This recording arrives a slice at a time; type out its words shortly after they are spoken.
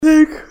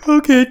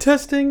Okay,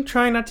 testing.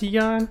 Trying not to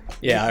yawn.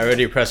 Yeah, I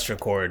already pressed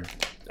record.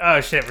 Oh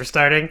shit, we're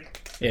starting.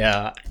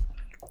 Yeah.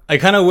 I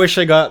kind of wish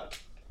I got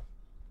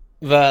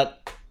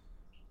that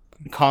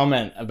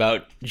comment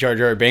about Jar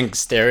Jar Binks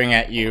staring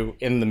at you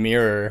in the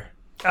mirror.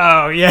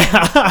 Oh,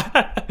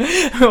 yeah.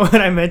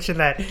 When I mentioned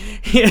that.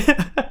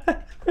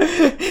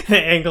 The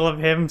angle of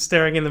him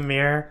staring in the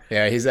mirror.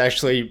 Yeah, he's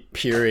actually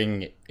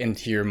peering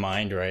into your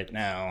mind right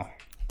now.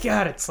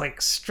 God, it's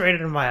like straight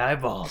into my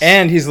eyeballs.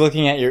 And he's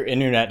looking at your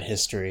internet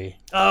history.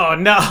 Oh,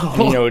 no.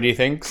 And you know what he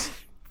thinks?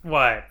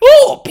 What?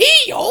 Oh,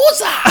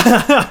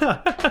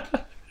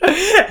 Pioza!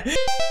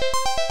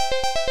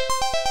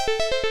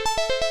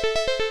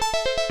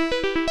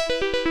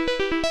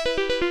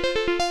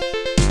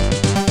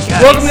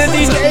 Welcome to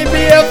DJ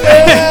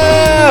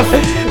BFF!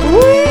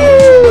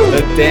 Woo!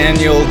 The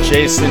Daniel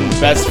Jason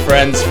Best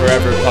Friends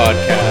Forever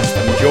podcast.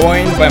 I'm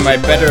joined by my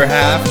better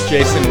half,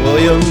 Jason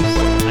Williams.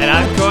 And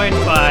I'm joined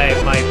by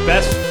my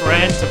best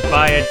friend to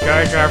buy a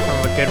Jar Jar from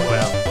a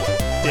Goodwill,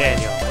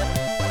 Daniel.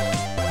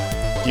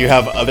 Do you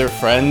have other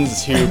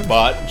friends who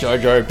bought Jar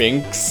Jar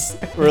Binks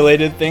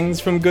related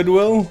things from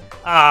Goodwill?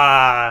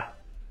 No.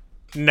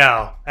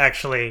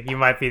 Actually, you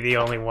might be the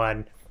only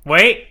one.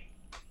 Wait!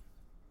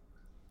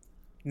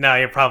 No,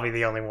 you're probably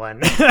the only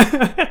one.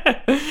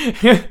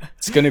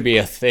 It's gonna be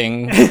a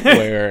thing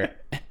where...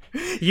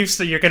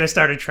 You're gonna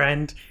start a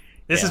trend?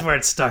 This is where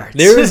it starts.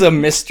 There is a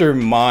Mr.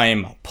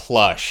 Mime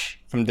plush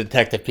from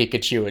Detective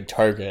Pikachu at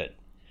Target.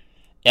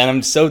 And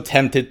I'm so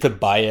tempted to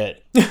buy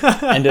it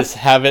and just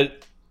have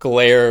it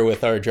glare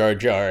with our Jar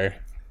Jar.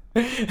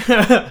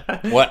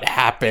 What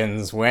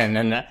happens when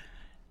an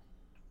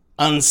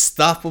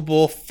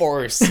unstoppable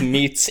force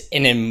meets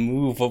an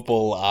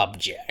immovable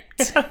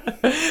object?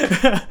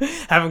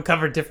 Have them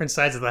cover different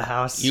sides of the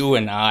house. You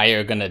and I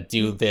are gonna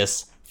do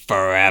this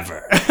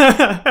forever.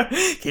 Can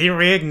you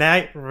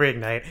reenact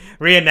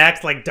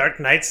like Dark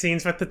Knight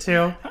scenes with the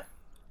two?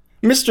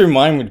 Mr.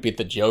 Mime would be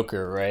the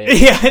Joker, right?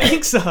 Yeah, I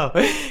think so.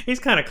 He's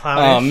kind of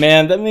clownish. Oh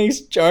man, that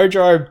makes Jar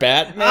Jar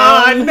Batman.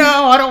 Oh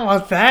no, I don't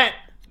want that.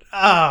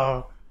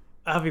 Oh,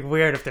 that'd be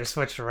weird if they're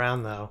switched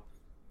around though.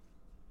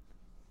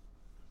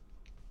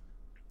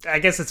 I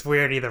guess it's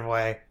weird either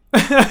way.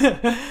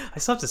 I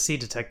still have to see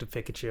Detective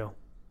Pikachu.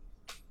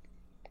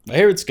 I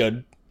hear it's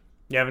good.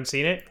 You haven't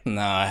seen it?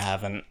 No, I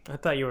haven't. I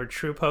thought you were a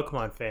true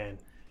Pokemon fan.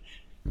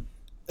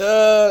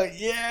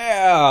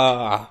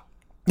 Yeah.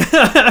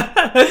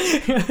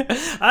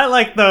 I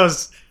like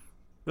those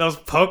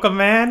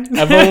Pokemon.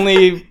 I've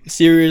only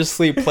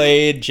seriously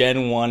played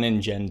Gen 1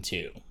 and Gen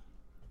 2.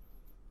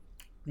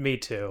 Me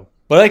too.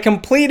 But I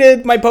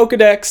completed my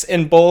Pokedex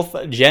in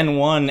both Gen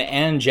 1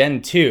 and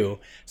Gen 2.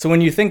 So when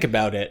you think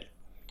about it,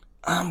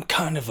 I'm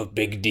kind of a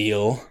big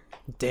deal.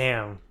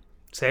 Damn.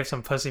 Save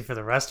some pussy for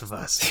the rest of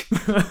us.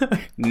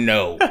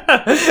 No.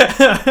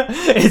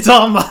 It's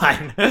all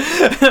mine.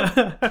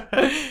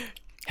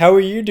 How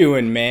are you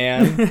doing,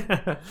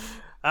 man?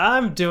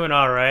 I'm doing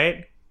all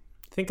right.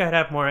 Think I'd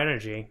have more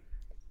energy.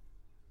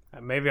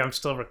 Maybe I'm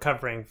still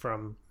recovering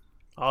from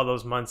all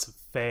those months of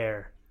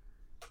fair.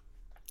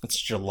 It's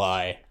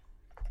July.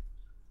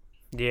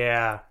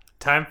 Yeah.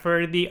 Time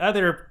for the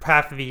other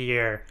half of the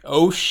year.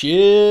 Oh,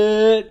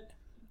 shit.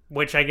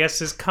 Which I guess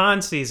is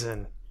con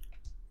season.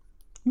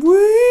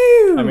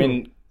 Woo! I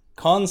mean,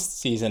 con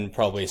season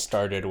probably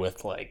started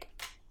with, like...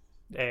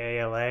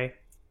 AALA?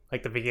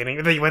 Like the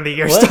beginning, when the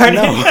year what? started?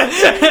 No.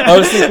 I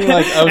was thinking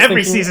like...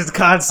 Every season's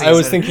con season. I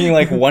was thinking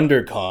like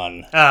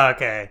WonderCon. Oh,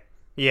 okay.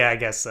 Yeah, I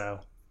guess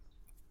so.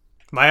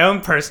 My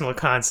own personal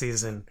con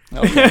season.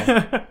 Okay.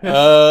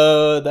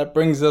 That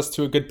brings us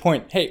to a good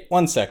point. Hey,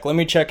 one sec. Let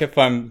me check if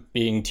I'm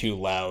being too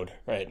loud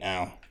right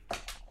now.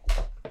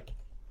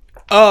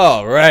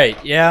 Oh,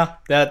 right. Yeah,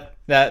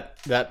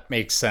 that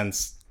makes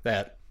sense.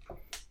 That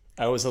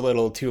I was a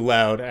little too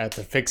loud. I had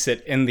to fix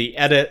it in the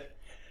edit.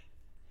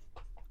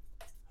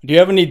 Do you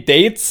have any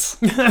dates?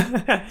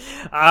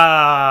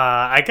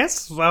 I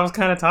guess I was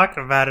kind of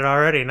talking about it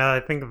already now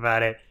that I think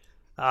about it.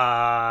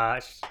 I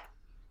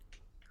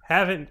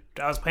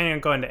was planning on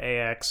going to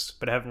AX,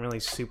 but I haven't really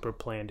super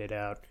planned it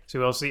out. So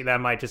we'll see. That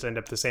might just end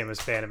up the same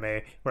as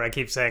Fanime, where I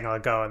keep saying I'll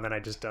go and then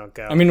I just don't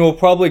go. I mean, we'll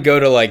probably go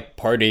to like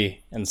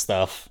party and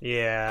stuff.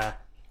 Yeah.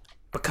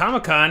 But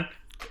Comic-Con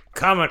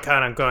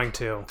I'm going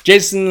to.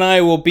 Jason and I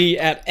will be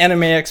at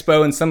Anime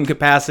Expo in some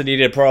capacity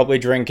to probably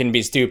drink and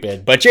be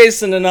stupid. But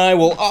Jason and I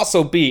will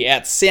also be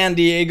at San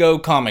Diego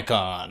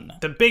Comic-Con.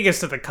 The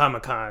biggest of the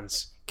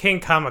Comic-Cons. King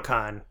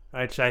Comic-Con,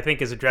 which I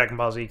think is a Dragon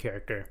Ball Z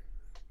character.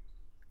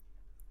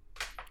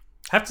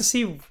 Have to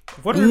see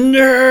what are...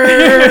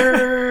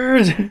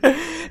 Nerd!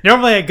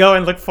 Normally I go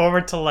and look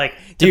forward to like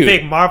the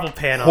big Marvel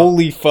panel.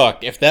 Holy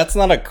fuck, if that's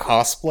not a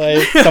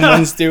cosplay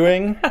someone's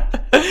doing.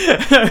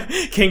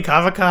 King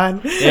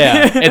Comic-Con?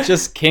 Yeah, it's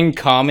just King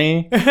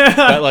Kami,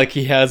 but like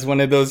he has one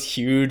of those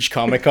huge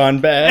Comic-Con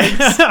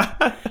bags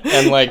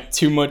and like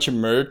too much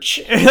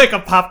merch. Like a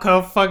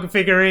Popco fucking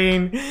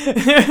figurine.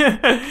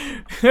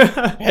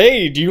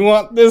 Hey, do you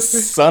want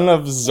this Son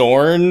of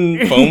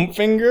Zorn foam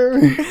finger?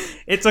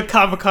 It's a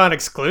Comic-Con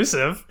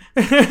exclusive.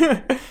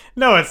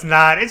 No, it's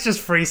not. It's just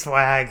free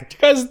swag. You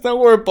guys know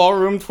where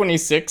Ballroom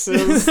 26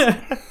 is?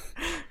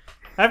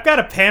 I've got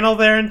a panel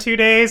there in 2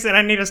 days, and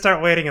I need to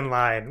start waiting in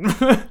line.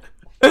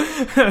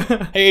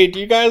 Hey, do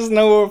you guys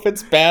know if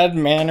it's bad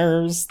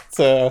manners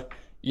to,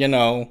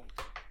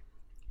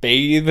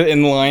 bathe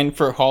in line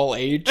for Hall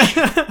H?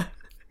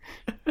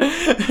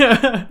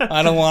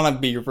 I don't want to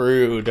be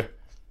rude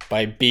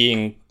by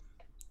being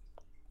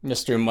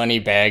Mr.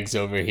 Moneybags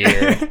over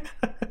here.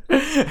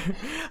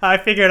 I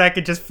figured I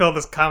could just fill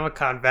this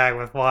Comic-Con bag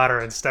with water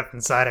and step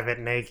inside of it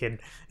naked.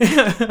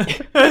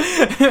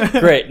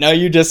 Great, now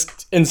you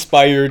just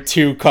inspired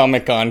 2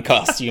 Comic-Con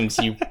costumes,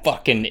 you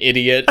fucking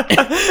idiot.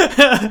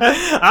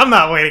 I'm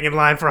not waiting in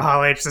line for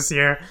Hall H this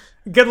year.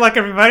 Good luck,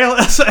 everybody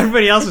else.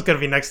 Everybody else is going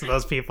to be next to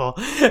those people.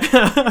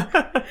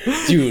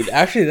 Dude,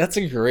 actually, that's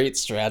a great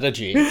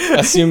strategy.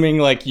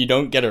 Assuming, you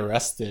don't get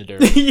arrested or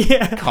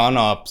Yeah. Con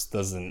Ops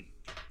doesn't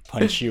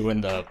punch you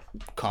in the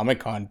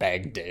Comic-Con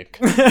bag dick.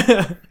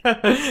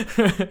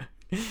 I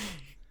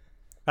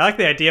like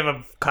the idea of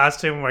a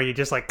costume where you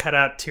just cut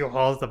out 2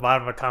 holes at the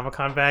bottom of a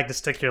Comic-Con bag to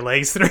stick your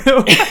legs through.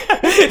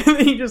 And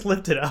then you just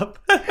lift it up.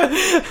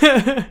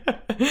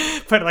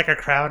 Put a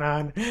crown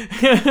on.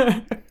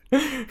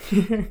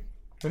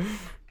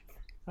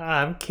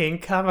 I'm King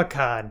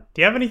Comic-Con.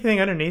 Do you have anything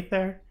underneath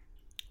there?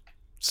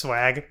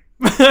 Swag.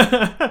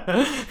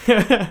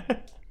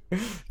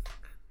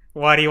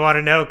 Why do you want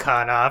to know,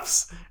 Con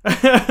Ops?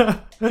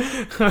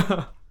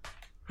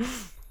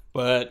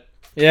 But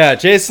yeah,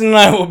 Jason and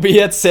I will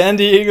be at San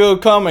Diego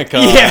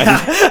Comic-Con.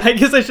 Yeah, I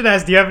guess I should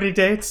ask, do you have any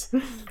dates?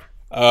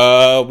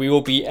 We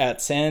will be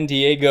at San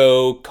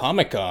Diego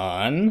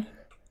Comic-Con.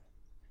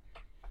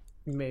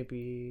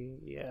 Maybe,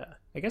 yeah.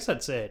 I guess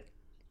that's it.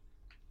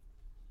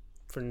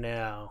 For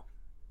now.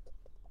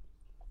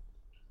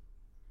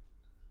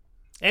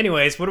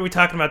 Anyways, what are we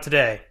talking about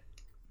today?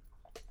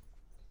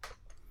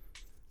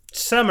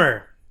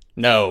 Summer.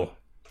 No.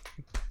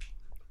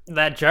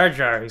 That Jar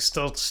Jar who's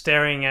still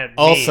staring at me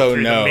Also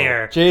through no. the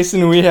mirror.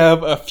 Jason, we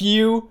have a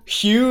few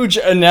huge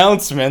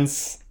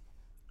announcements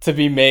to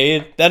be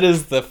made. That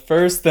is the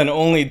first and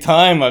only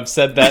time I've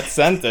said that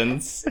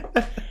sentence.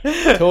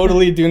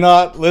 Totally do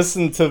not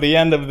listen to the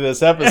end of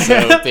this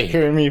episode to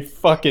hear me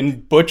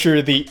fucking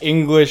butcher the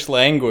English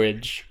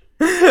language.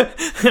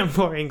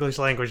 More English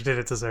language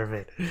didn't deserve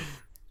it.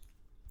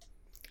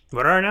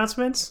 What are our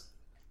announcements?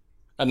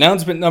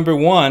 Announcement number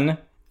 1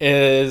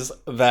 is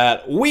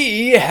that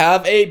we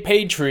have a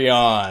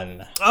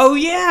Patreon. Oh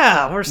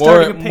yeah, we're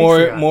starting a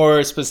Patreon.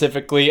 More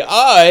specifically,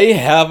 I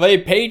have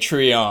a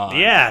Patreon.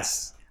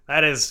 Yes,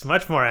 that is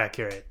much more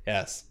accurate.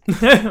 Yes.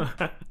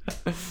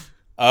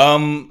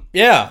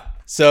 Yeah.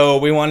 So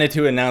we wanted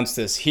to announce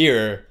this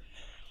here.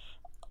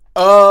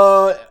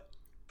 I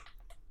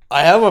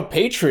have a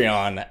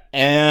Patreon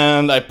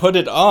and I put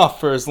it off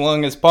for as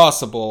long as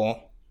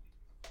possible.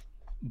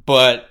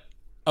 But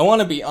I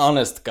want to be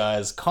honest,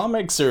 guys.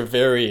 Comics are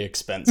very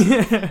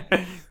expensive.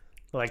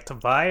 To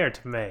buy or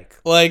to make?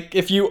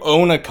 If you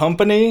own a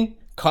company,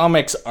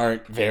 comics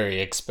aren't very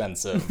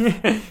expensive.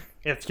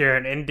 If you're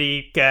an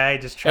indie guy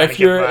just trying to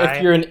get by.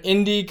 If you're an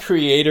indie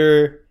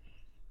creator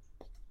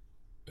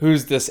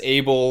who's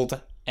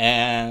disabled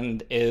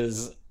and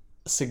is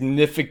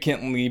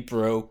significantly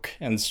broke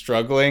and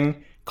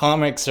struggling,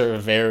 comics are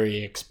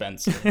very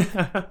expensive.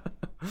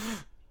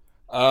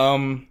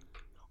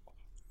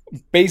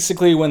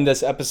 Basically, when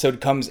this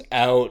episode comes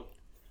out,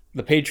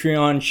 the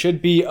Patreon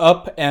should be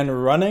up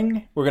and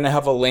running. We're going to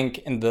have a link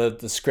in the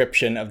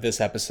description of this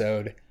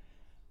episode.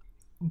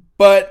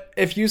 But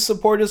if you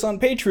support us on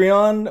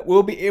Patreon,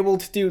 we'll be able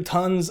to do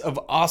tons of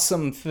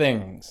awesome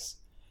things.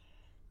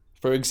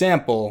 For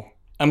example,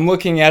 I'm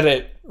looking at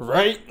it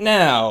right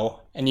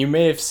now, and you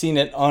may have seen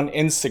it on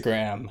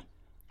Instagram.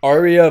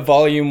 Aria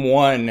Volume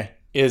 1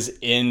 is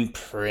in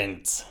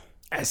print.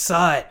 I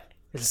saw it.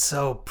 It's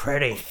so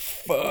pretty.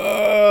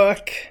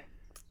 Fuck.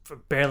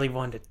 Barely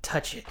wanted to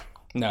touch it.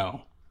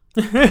 No.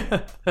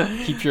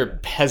 Keep your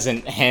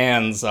peasant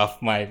hands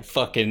off my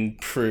fucking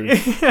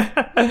proof.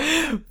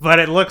 But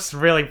it looks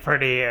really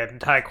pretty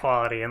and high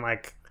quality and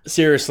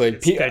seriously,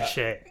 it's good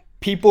shit.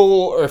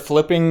 People are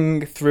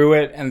flipping through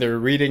it and they're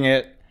reading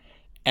it,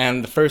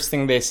 and the first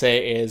thing they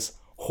say is,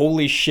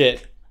 "Holy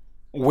shit,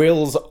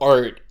 Will's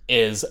art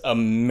is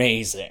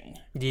amazing."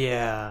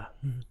 Yeah.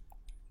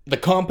 The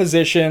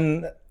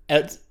composition,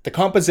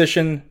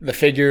 the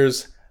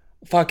figures,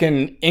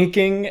 fucking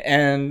inking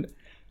and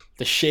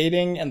the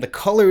shading and the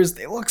colors,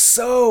 they look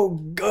so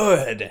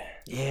good.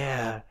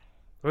 Yeah.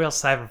 Real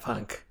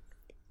cyberpunk.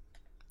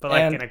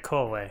 But in a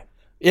cool way.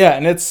 Yeah,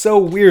 and it's so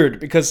weird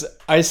because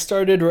I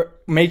started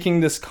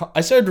writing this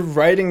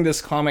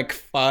comic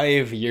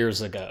 5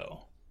 years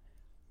ago.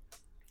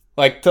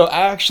 To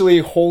actually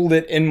hold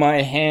it in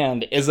my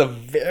hand is a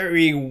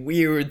very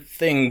weird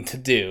thing to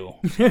do.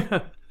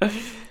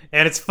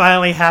 And it's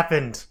finally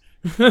happened.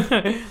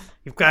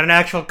 You've got an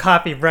actual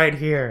copy right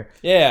here.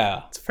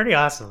 Yeah. It's pretty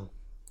awesome.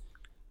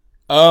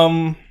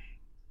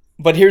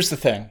 But here's the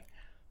thing.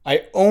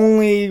 I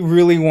only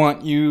really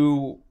want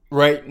you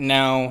right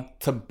now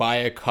to buy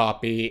a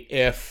copy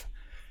if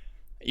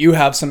you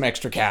have some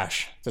extra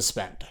cash to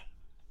spend.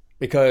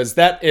 Because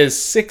that is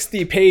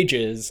 60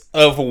 pages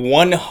of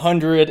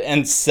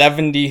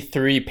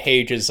 173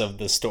 pages of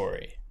the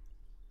story.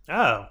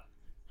 Oh.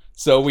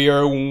 So we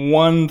are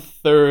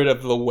 1/3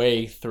 of the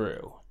way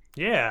through.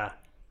 Yeah.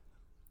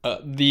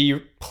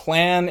 The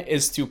plan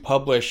is to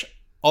publish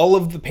all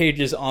of the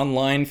pages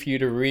online for you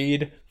to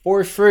read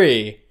for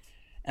free.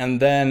 And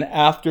then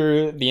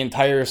after the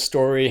entire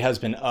story has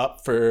been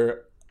up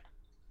for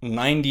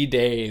 90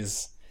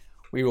 days,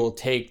 we will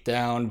take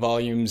down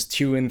volumes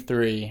 2 and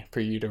 3 for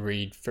you to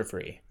read for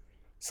free.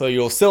 So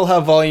you'll still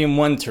have volume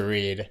 1 to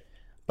read,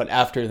 but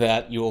after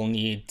that you will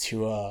need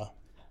to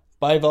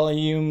buy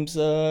volumes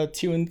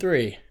 2 and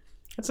 3.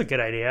 That's a good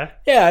idea.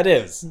 Yeah, it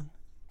is.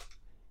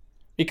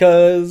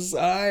 Because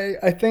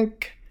I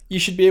think you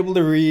should be able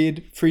to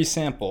read free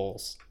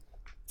samples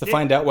to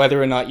find out whether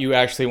or not you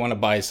actually want to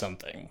buy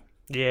something.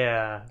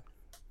 Yeah.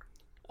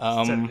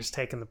 Instead of just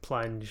taking the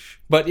plunge.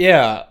 But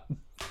yeah,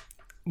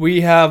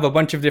 we have a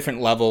bunch of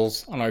different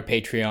levels on our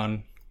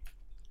Patreon.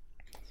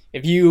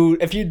 If you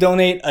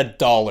donate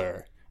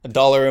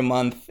 $1 a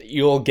month,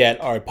 you'll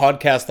get our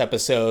podcast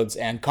episodes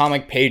and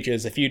comic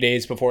pages a few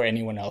days before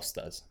anyone else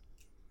does.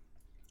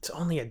 It's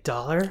only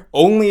 $1?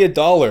 Only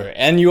 $1,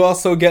 and you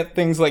also get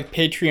things like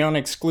Patreon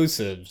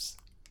exclusives.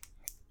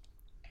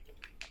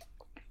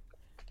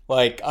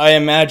 Like, I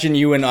imagine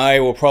you and I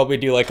will probably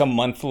do like a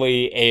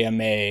monthly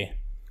AMA.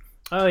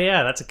 Oh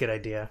yeah, that's a good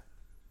idea.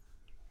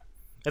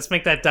 Let's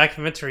make that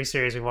documentary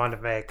series we wanted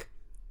to make.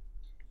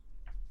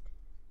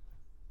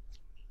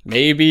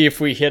 Maybe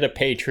if we hit a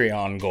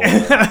Patreon goal.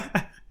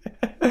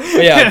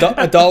 But yeah,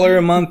 $1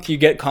 a month, you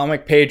get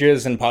comic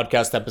pages and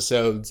podcast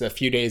episodes a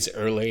few days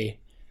early.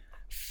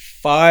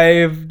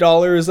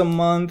 $5 a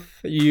month,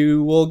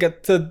 you will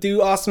get to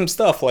do awesome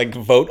stuff like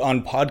vote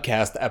on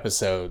podcast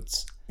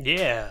episodes.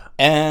 Yeah.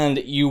 And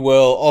you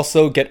will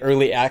also get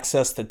early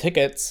access to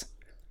tickets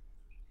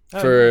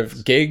for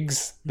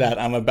gigs that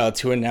I'm about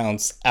to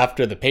announce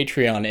after the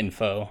Patreon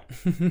info.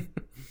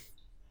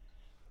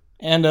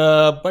 And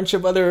a bunch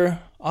of other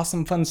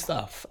awesome fun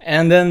stuff.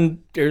 And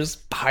then there's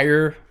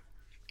higher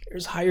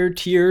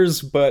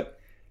tiers, but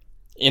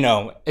you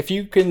know, if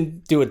you can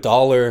do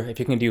 $1, if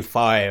you can do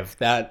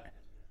 $5,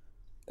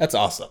 that's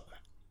awesome.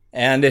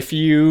 And if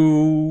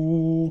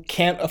you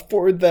can't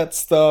afford that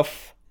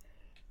stuff,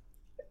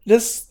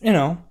 just, you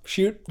know,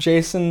 shoot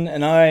Jason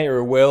and I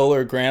or Will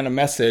or Grant a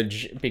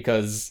message,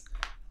 because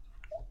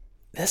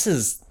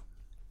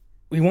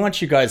we want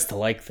you guys to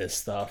like this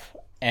stuff.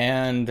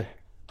 And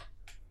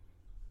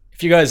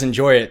if you guys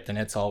enjoy it, then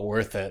it's all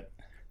worth it.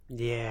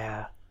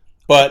 Yeah.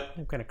 But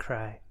I'm gonna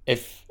cry.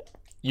 If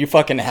you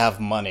fucking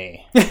have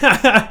money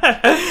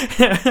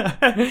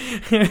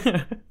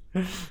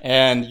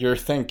and you're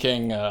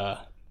thinking,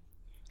 what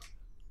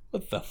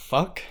the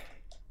fuck?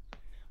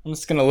 I'm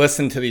just gonna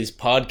listen to these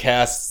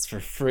podcasts for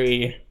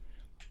free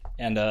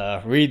and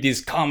read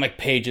these comic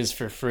pages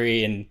for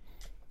free and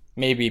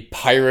maybe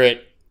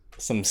pirate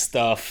some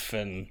stuff,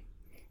 and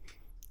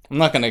I'm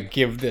not gonna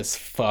give this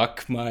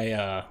fuck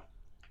my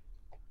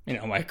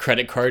my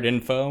credit card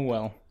info.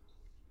 Well,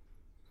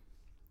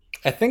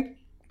 I think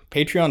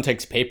Patreon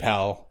takes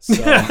PayPal, so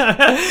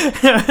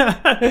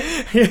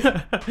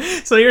yeah.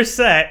 So you're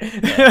set.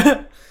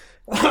 Yeah.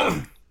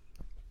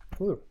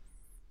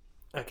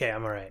 Okay,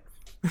 I'm alright.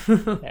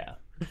 Yeah.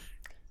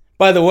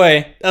 By the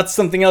way, that's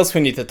something else we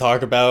need to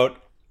talk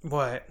about.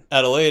 What?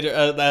 At a later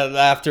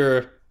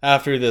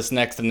after this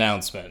next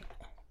announcement.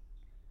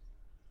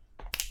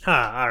 Huh,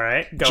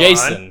 alright. Go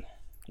Jason. on.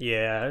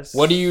 Yes.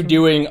 What are you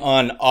doing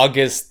on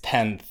August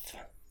 10th?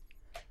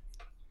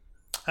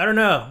 I don't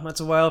know.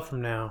 That's a while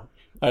from now.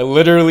 I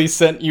literally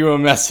sent you a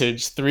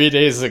message 3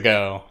 days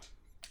ago.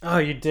 Oh,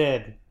 you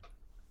did.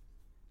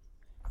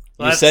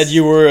 You said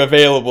you were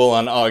available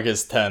on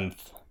August 10th.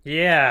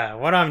 Yeah,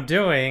 what I'm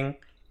doing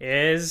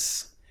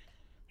is...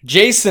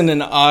 Jason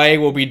and I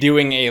will be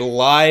doing a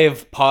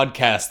live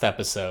podcast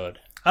episode.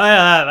 Oh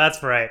yeah,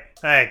 that's right.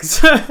 Thanks.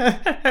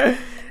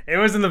 It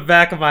was in the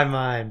back of my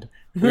mind.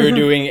 We're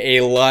doing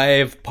a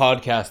live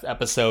podcast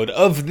episode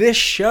of this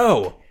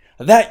show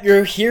that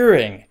you're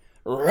hearing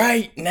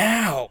right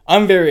now.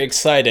 I'm very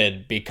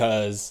excited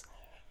because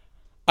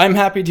I'm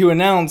happy to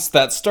announce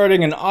that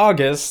starting in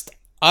August,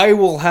 I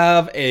will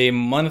have a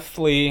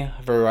monthly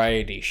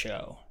variety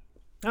show.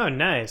 Oh,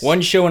 nice.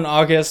 One show in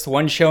August,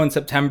 one show in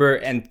September,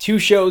 and 2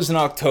 shows in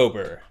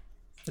October.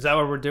 Is that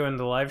what we're doing,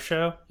 the live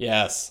show?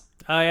 Yes.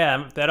 Oh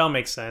yeah, that all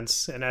makes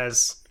sense. And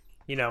as,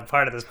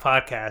 part of this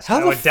podcast, How I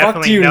the would fuck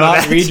definitely do you know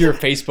not that. read your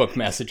Facebook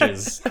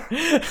messages?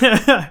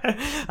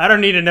 I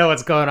don't need to know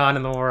what's going on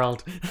in the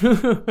world.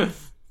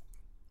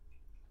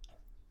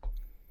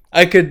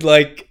 I could,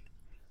 I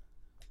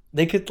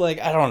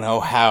don't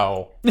know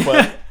how,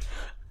 but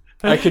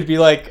I could be,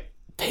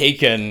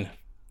 Taken,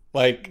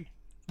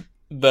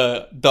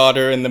 the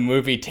daughter in the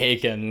movie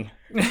Taken.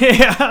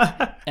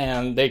 Yeah.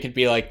 And they could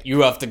be like,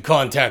 you have to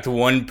contact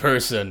one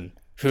person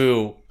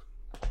who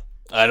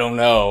I don't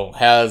know,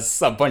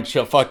 has a bunch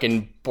of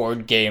fucking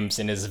board games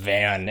in his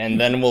van, and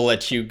then we'll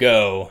let you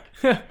go.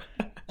 And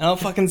I'll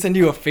fucking send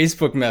you a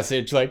Facebook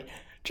message like,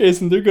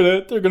 Jason, they're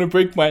gonna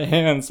break my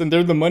hands, and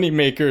they're the money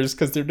makers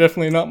because they're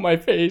definitely not my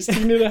face.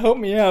 You need to help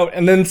me out.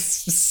 And then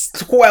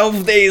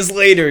 12 days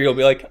later, you'll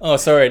be like, oh,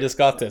 sorry, I just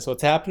got this.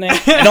 What's happening?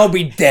 And I'll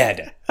be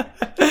dead.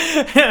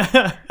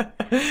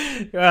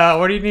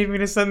 What do you need me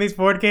to send these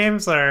board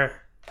games? Or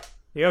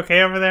you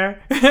okay over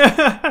there?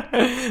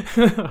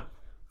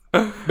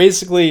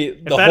 Basically,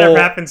 if that ever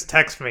happens,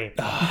 text me.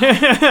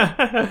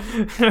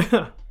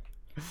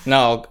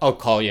 No, I'll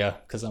call you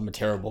because I'm a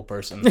terrible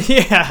person.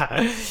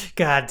 Yeah,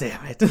 god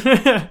damn it.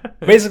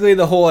 Basically,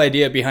 the whole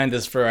idea behind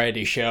this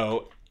variety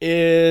show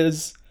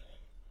is,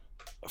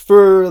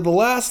 for the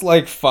last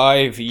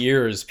 5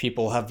 years,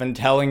 people have been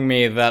telling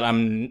me that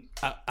I'm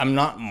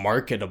not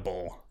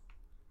marketable.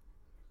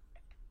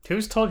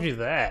 Who's told you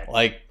that?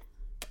 Like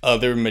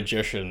other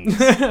magicians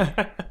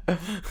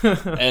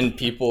and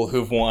people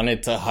who've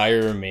wanted to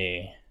hire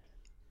me.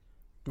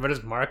 What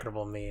does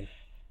marketable mean?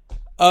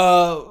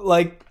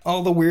 Like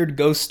all the weird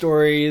ghost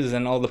stories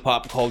and all the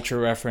pop culture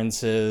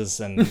references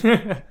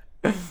and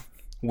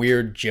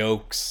weird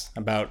jokes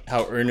about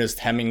how Ernest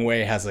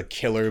Hemingway has a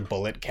killer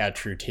bullet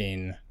catch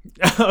routine.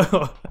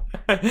 Yeah,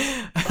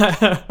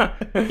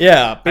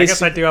 I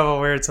guess I do have a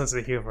weird sense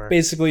of humor.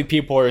 Basically,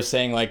 people are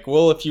saying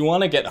well, if you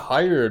want to get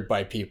hired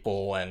by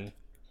people and,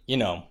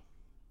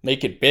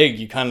 make it big,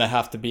 you kind of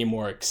have to be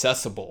more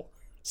accessible.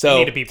 So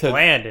you need to be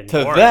bland and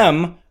to boring.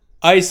 them,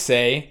 I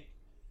say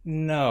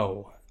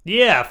no.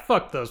 Yeah,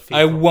 fuck those people.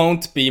 I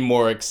won't be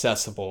more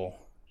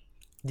accessible.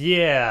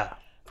 Yeah.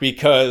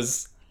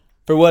 Because,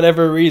 for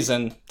whatever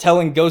reason,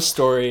 telling ghost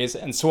stories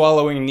and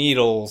swallowing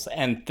needles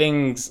and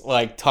things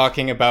like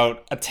talking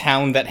about a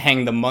town that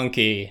hanged the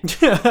monkey,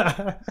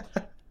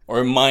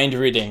 or mind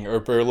reading,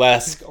 or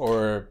burlesque,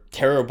 or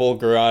terrible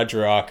garage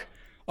rock,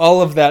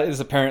 all of that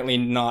is apparently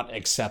not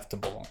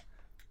acceptable.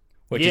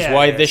 Which is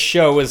why this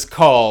show is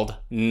called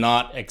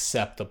Not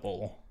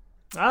Acceptable.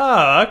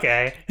 Oh,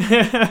 okay.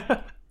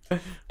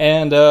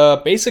 And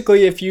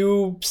basically, if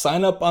you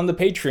sign up on the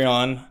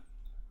Patreon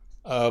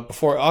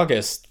before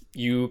August,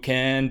 you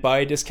can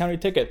buy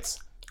discounted tickets.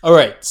 All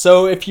right,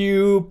 so if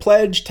you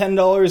pledge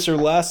 $10 or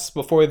less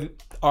before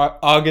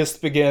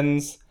August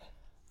begins,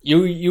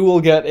 you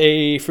will get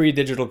a free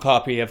digital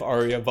copy of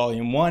Aria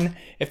Volume 1.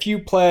 If you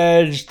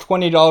pledge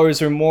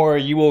 $20 or more,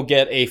 you will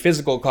get a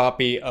physical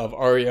copy of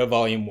Aria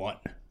Volume 1.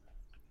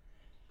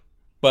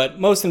 But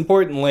most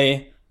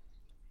importantly,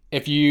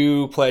 if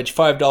you pledge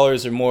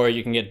 $5 or more,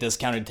 you can get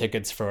discounted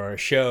tickets for our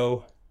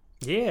show.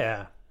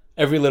 Yeah.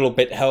 Every little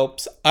bit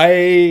helps.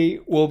 I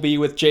will be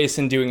with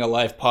Jason doing a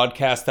live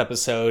podcast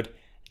episode.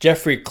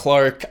 Jeffrey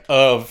Clark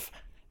of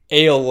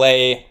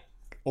ALA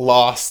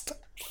Lost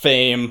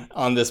fame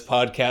on this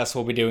podcast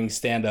will be doing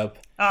stand-up.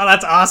 Oh,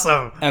 that's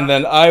awesome. And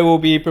then I will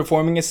be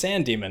performing as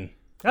Sand Demon.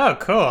 Oh,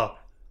 cool. Well,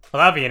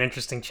 that'll be an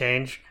interesting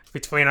change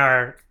between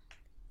our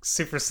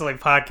super silly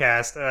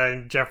podcast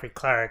and Jeffrey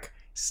Clark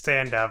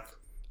stand-up.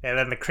 And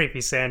then the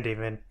creepy Sand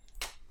Demon.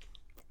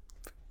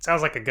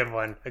 Sounds like a good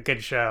one. A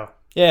good show.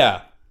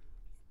 Yeah.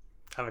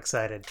 I'm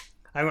excited.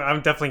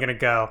 I'm definitely going to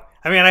go.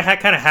 I mean, I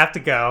kind of have to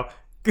go.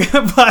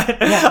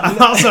 But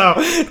I'm also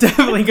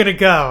definitely going to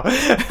go.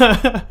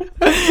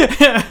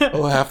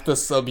 We'll have to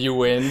sub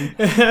you in.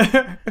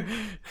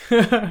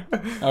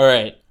 All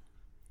right.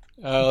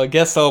 I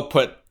guess I'll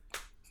put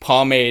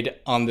pomade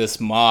on this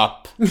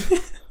mop.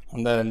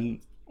 And then...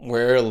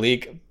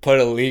 put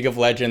a League of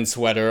Legends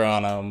sweater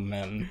on him,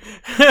 and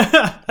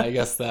I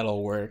guess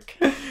that'll work.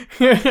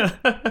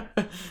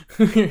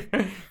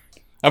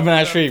 I've been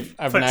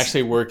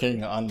actually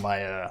working on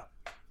my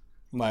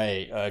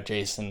my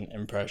Jason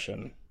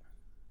impression.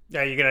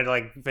 Yeah, you're gonna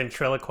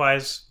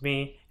ventriloquize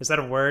me? Is that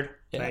a word?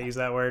 Yeah. Can I use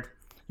that word?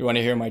 You want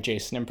to hear my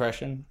Jason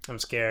impression? I'm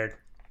scared.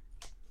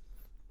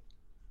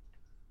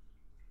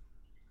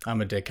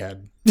 I'm a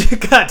dickhead.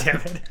 God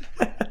damn it.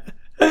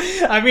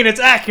 I mean, it's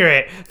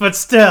accurate, but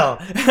still.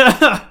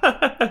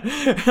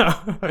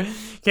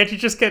 Can't you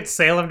just get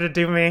Salem to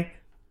do me?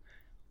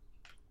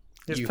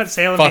 Just put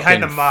Salem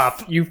behind the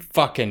mop. You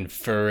fucking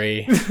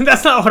furry.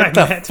 That's not what I meant.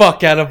 Get the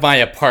fuck out of my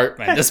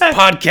apartment. This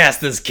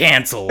podcast is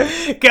canceled.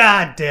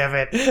 God damn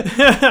it.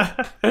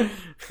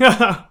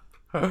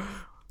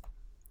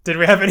 Did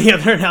we have any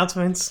other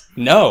announcements?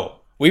 No.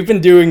 We've been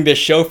doing this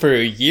show for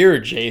a year,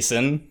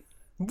 Jason.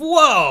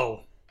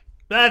 Whoa.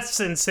 That's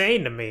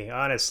insane to me,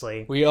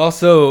 honestly. We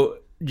also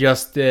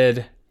just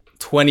did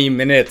 20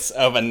 minutes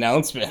of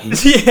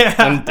announcements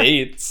and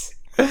dates.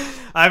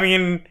 I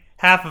mean,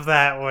 half of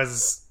that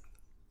was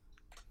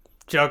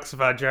jokes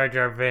about Jar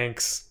Jar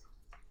Binks.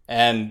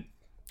 And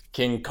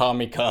King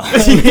Comic-Con.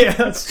 Yeah,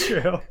 that's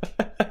true.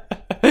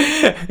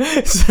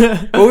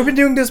 But we've been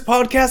doing this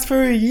podcast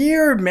for a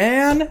year,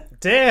 man.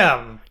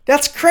 Damn.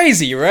 That's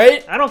crazy,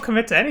 right? I don't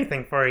commit to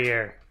anything for a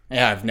year.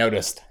 Yeah, I've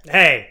noticed.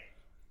 Hey.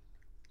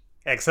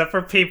 Except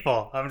for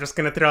people. I'm just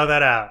going to throw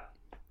that out.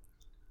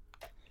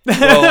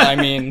 Well, I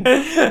mean...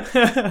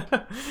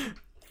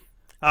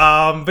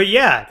 But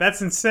yeah,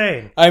 that's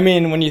insane. I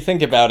mean, when you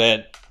think about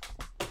it,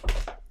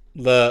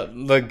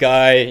 the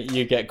guy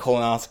you get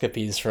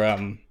colonoscopies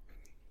from,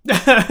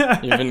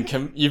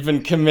 you've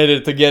been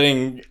committed to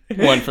getting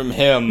one from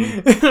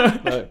him.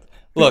 But,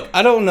 look,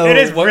 I don't know. It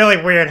is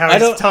really weird how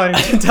he's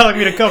telling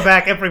me to go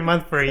back every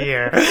month for a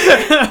year.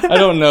 I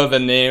don't know the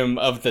name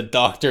of the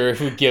doctor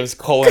who gives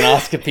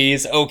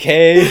colonoscopies.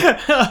 Okay.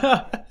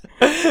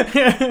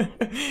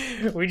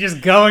 We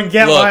just go and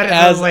get Look, one.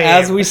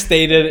 as we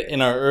stated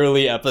in our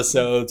early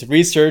episodes,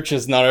 research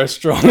is not our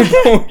strong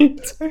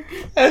point.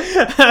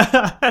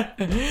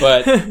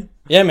 But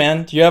yeah,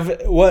 man, do you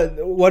have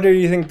what do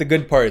you think the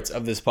good parts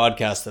of this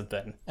podcast have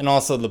been, and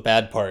also the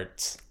bad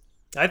parts?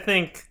 I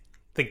think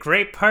the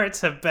great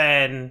parts have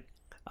been.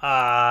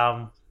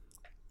 Let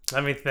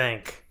me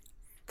think.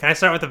 Can I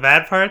start with the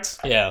bad parts?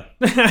 Yeah.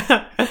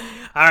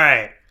 All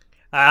right.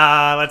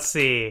 Let's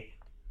see.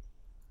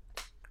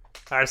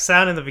 Our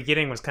sound in the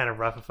beginning was kind of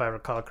rough, if I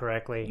recall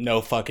correctly. No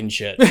fucking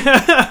shit.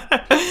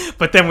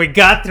 But then we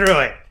got through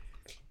it.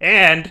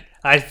 And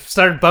I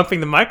started bumping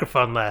the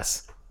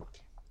less.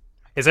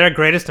 Is there a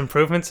greatest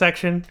improvement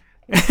section?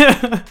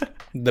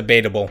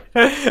 Debatable.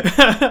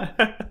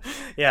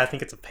 Yeah, I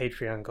think it's a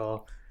Patreon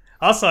goal.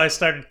 Also, I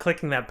started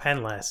clicking that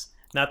pen less.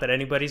 Not that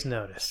anybody's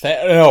noticed.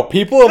 No,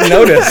 people have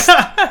noticed.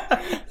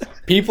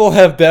 People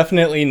have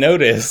definitely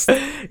noticed.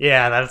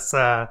 Yeah, that's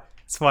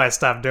why I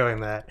stopped doing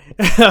that.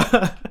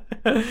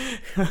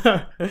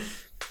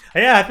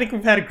 Yeah, I think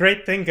we've had a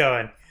great thing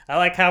going. I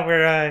like how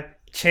we're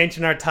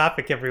changing our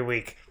topic every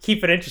week.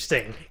 Keep it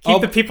interesting.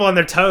 Keep the people on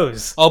their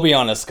toes. I'll be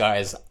honest,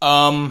 guys.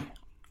 I'm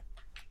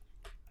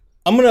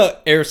gonna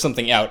air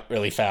something out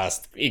really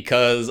fast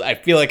because I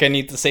feel like I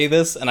need to say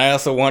this, and I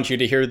also want you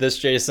to hear this,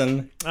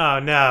 Jason. Oh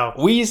no.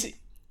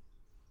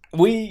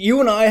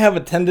 You and I have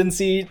a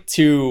tendency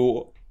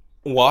to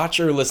watch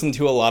or listen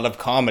to a lot of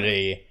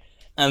comedy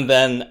and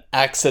then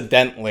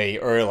accidentally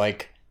or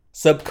like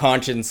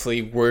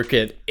subconsciously work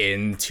it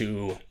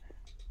into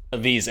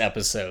these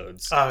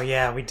episodes. Oh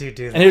yeah, we do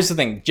that. And here's the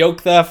thing,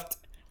 joke theft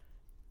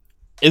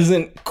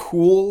isn't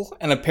cool,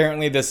 and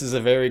apparently this is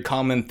a very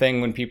common thing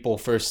when people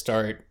first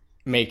start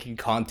making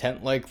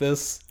content like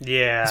this.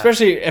 Yeah.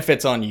 Especially if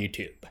it's on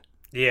YouTube.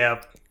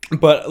 Yeah.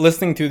 But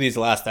listening to these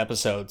last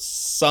episodes,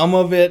 some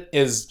of it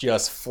is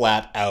just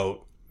flat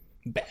out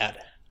bad.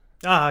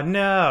 Oh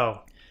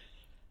no.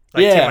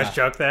 Like too much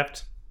joke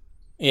theft?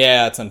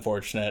 Yeah, it's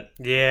unfortunate.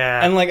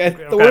 Yeah. And like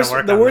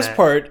the worst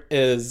part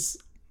is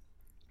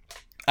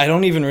I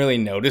don't even really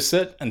notice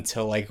it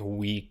until like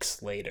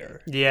weeks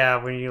later.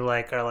 Yeah, when you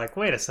are like,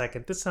 wait a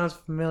second, this sounds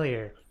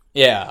familiar.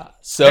 Yeah.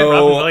 So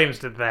Robin Williams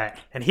did that,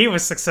 and he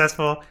was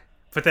successful,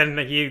 but then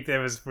it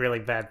was a really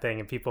bad thing,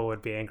 and people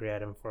would be angry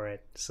at him for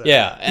it. So.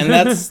 Yeah, and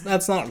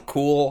that's not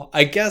cool.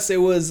 I guess it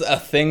was a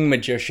thing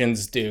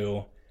magicians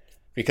do,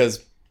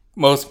 because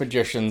most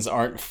magicians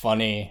aren't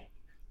funny.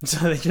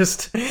 So they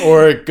just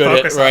or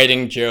good at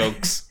writing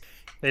jokes.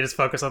 They just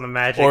focus on the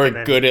magic. Or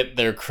good at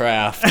their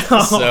craft.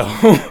 So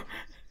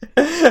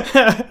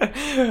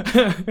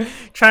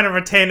trying to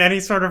retain any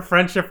sort of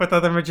friendship with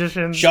other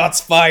magicians.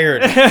 Shots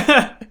fired.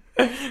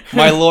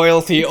 My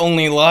loyalty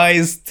only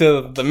lies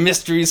to the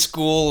Mystery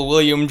School,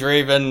 William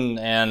Draven,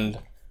 and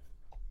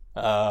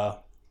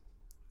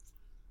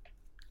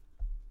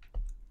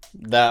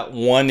that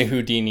one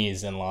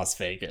Houdini's in Las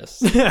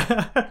Vegas.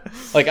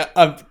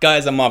 Like,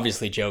 guys, I'm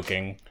obviously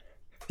joking.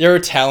 There are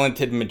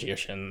talented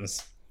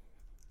magicians.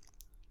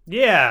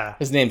 Yeah.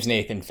 His name's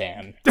Nathan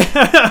Fan.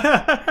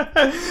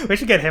 We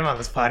should get him on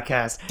this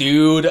podcast.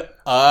 Dude,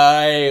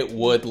 I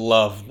would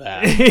love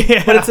that.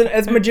 Yeah. But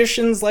it's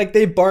magicians, like,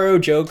 they borrow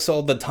jokes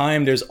all the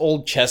time. There's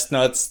old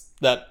chestnuts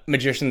that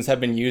magicians have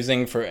been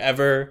using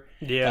forever.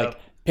 Yeah. Like,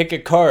 pick a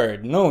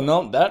card. No,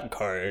 not that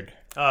card.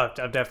 Oh,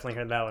 I've definitely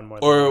heard that one more.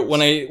 Or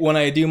when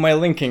I do my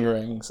linking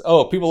rings.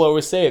 Oh, people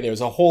always say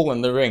there's a hole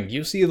in the ring.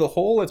 You see the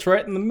hole? It's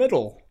right in the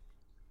middle.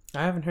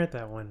 I haven't heard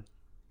that one.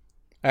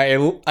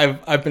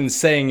 I've been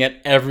saying it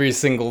every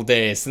single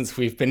day since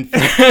we've been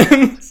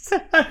friends.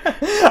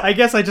 I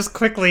guess I just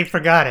quickly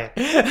forgot it.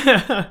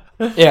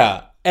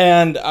 Yeah,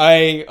 and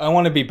I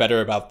want to be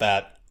better about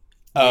that.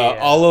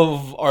 All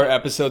of our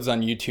episodes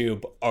on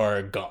YouTube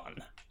are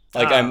gone.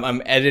 Like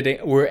I'm editing.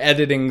 We're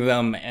editing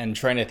them and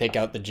trying to take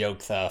out the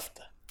joke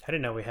theft. I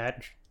didn't know we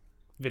had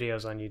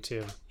videos on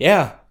YouTube.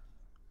 Yeah.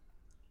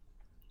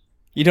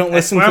 You don't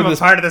listen to I'm a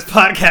part of this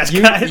podcast,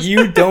 guys.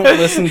 You don't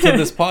listen to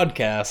this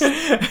podcast.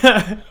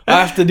 I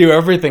have to do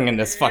everything in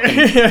this fucking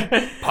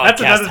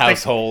podcast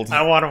household.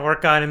 I want to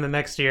work on in the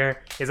next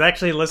year is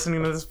actually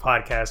listening to this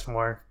podcast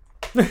more.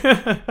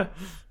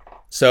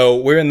 So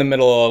we're in the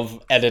middle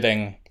of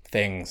editing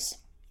things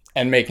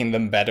and making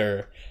them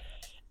better.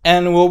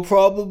 And we'll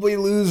probably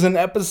lose an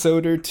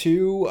episode or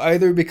two,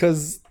 either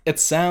because it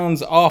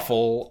sounds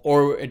awful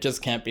or it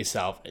just can't be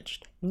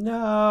salvaged.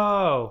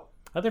 No.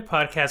 Other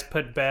podcasts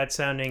put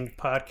bad-sounding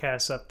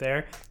podcasts up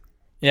there.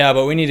 Yeah,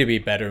 but we need to be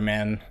better,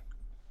 man.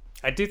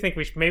 I do think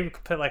we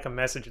could put like a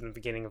message in the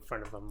beginning in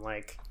front of them,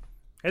 like,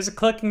 there's a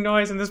clicking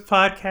noise in this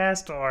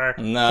podcast, or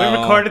no. We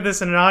recorded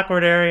this in an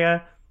awkward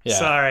area. Yeah.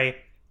 Sorry.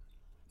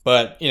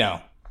 But,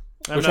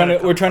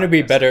 we're trying to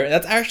be better.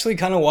 That's actually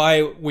kind of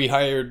why we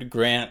hired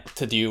Grant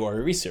to do our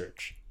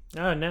research.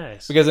 Oh,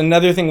 nice. Because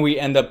another thing we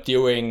end up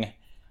doing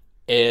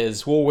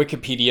is we'll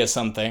Wikipedia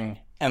something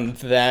and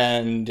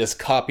then just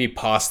copy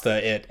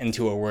pasta it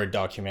into a Word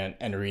document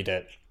and read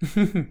it.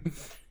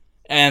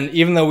 And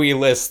even though we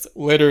list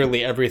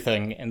literally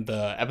everything in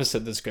the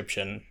episode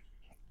description,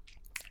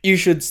 you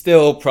should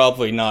still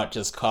probably not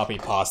just copy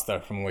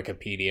pasta from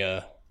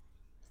Wikipedia.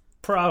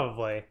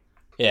 Probably.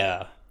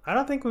 Yeah. I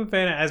don't think we've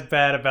been as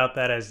bad about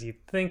that as you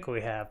think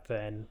we have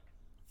been.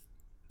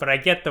 But I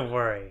get the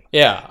worry.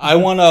 Yeah, I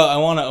wanna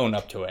own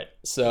up to it.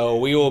 So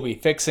we will be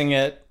fixing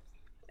it,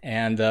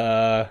 and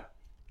we're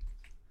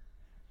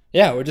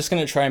just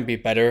gonna try and be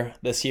better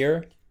this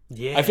year.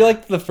 Yeah. I feel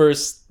like the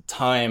first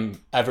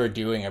time ever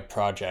doing a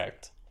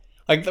project,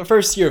 like the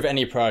first year of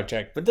any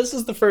project, but this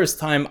is the first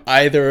time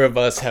either of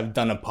us have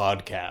done a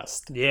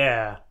podcast.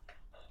 Yeah.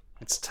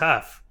 It's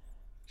tough.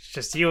 It's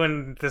just you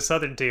and this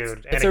other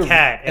dude and a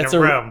cat in a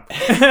room.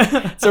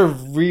 It's a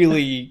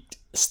really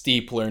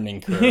steep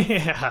learning curve.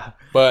 Yeah.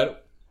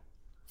 But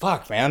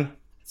fuck, man.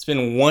 It's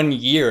been 1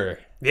 year.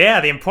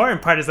 Yeah, the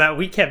important part is that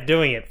we kept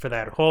doing it for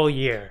that whole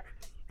year.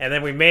 And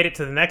then we made it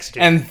to the next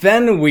year. And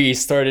then we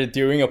started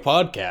doing a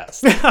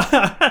podcast.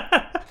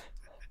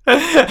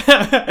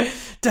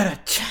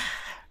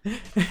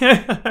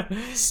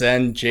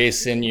 Send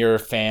Jason your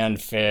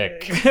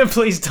fanfic.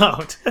 Please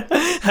don't.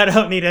 I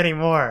don't need any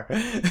more.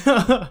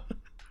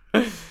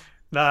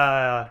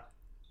 Nah,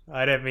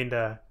 I didn't mean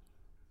to.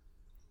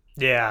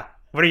 Yeah.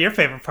 What are your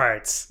favorite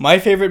parts? My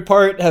favorite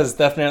part has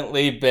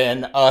definitely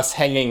been us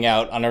hanging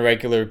out on a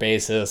regular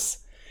basis,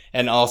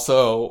 and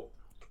also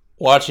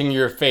watching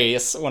your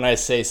face when I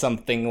say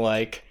something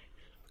like,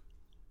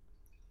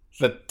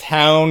 "The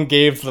town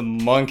gave the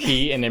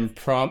monkey an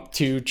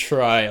impromptu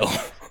trial,"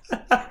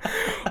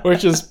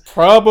 which is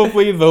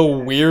probably the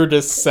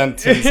weirdest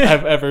sentence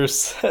I've ever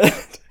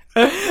said.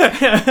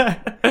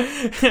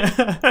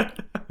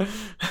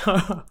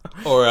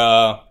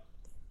 Or,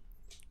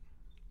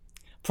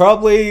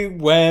 probably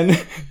when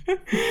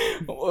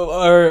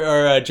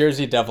our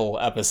Jersey Devil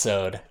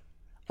episode,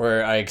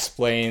 where I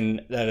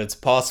explain that it's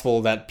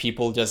possible that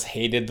people just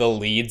hated the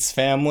Leeds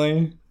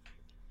family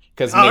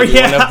because maybe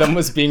one of them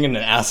was being an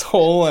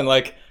asshole, and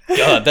like,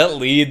 God, that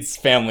Leeds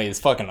family is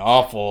fucking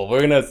awful.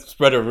 We're gonna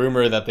spread a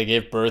rumor that they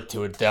gave birth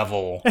to a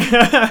devil.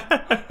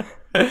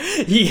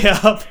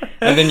 Yep.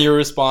 And then your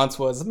response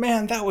was,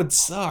 "Man, that would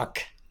suck,"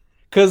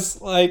 because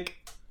like,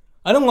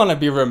 I don't want to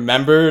be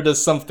remembered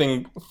as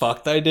something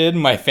fucked I did.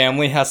 My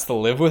family has to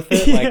live with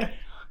it. Like,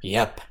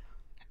 yep,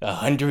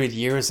 100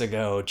 years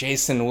ago,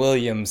 Jason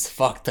Williams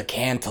fucked a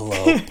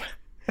cantaloupe.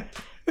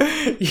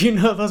 You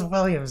know those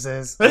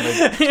Williamses.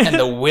 And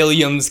the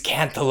Williams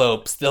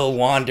cantaloupe still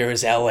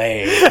wanders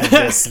LA to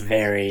this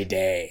very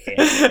day.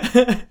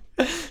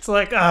 It's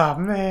like, oh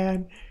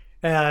man.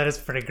 Yeah, that is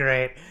pretty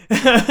great.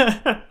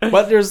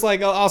 But there's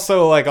like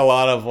also like a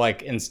lot of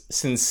like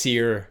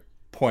sincere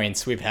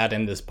points we've had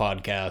in this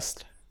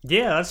podcast.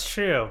 Yeah, that's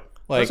true.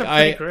 Like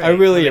I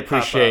really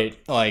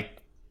appreciate like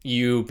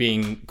you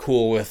being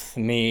cool with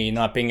me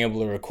not being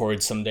able to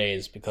record some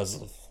days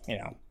because of,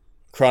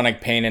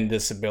 chronic pain and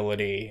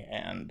disability.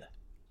 And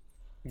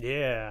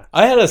yeah,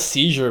 I had a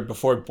seizure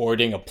before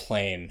boarding a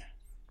plane.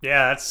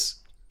 Yeah,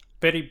 that's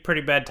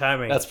pretty bad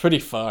timing. That's pretty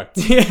fucked.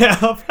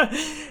 Yeah.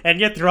 And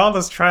yet through all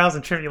those trials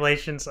and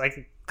tribulations,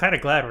 I'm kind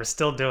of glad we're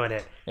still doing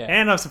it. Yeah.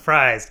 And I'm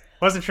surprised.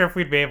 Wasn't sure if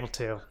we'd be able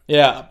to.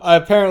 Yeah,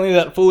 apparently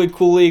that Fully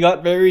Cooley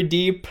got very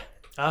deep.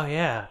 Oh,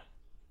 yeah.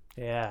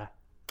 Yeah.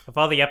 Of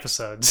all the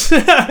episodes.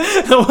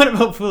 The one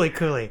about Fully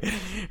Cooley.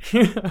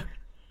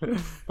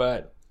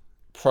 But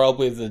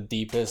probably the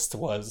deepest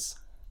was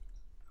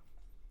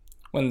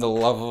when the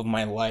love of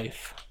my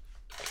life,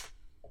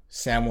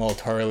 Samuel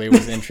Tarley,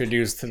 was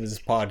introduced to this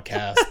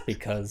podcast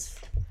because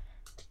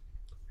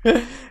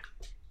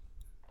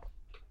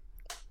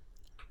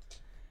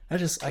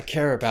I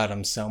care about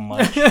him so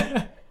much.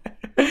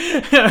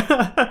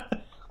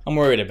 I'm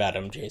worried about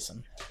him,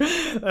 Jason.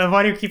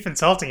 Why do you keep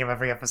insulting him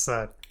every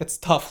episode? It's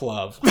tough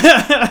love.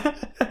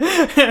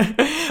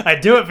 I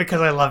do it because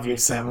I love you,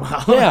 Samuel.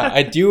 Yeah,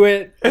 I do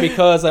it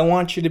because I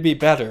want you to be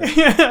better.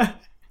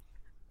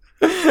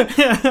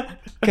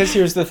 Because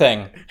here's the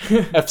thing.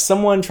 If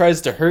someone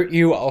tries to hurt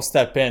you, I'll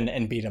step in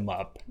and beat him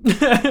up.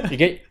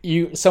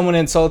 Someone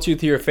insults you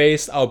to your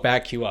face, I'll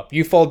back you up.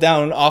 You fall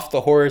down off the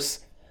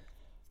horse,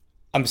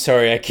 I'm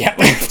sorry, I can't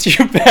lift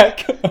you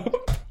back up.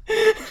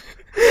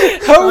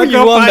 How are you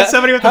on that?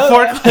 Somebody with a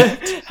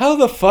forklift. How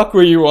the fuck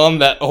were you on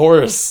that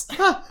horse?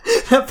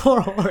 That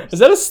poor horse. Is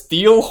that a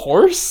steel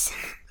horse?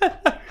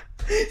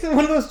 Is it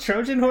one of those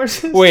Trojan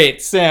horses?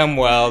 Wait,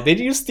 Samuel, did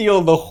you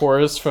steal the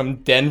horse from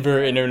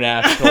Denver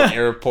International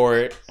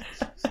Airport?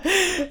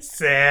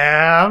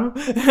 Sam.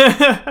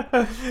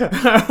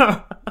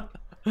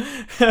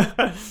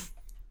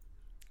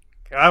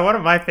 One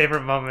of my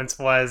favorite moments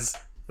was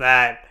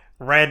that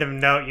random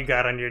note you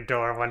got on your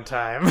door one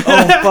time.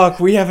 Oh, fuck.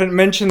 We haven't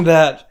mentioned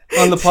that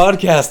on the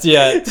podcast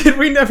yet. Did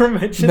we never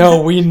mention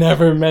No, we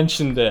never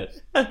mentioned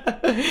it.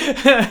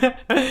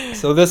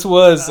 So this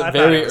was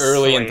very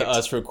early into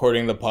us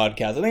recording the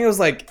podcast. I think it was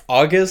like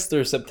August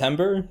or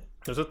September.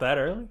 Was it that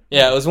early?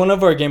 Yeah, it was one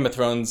of our Game of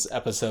Thrones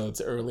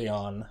episodes early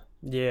on.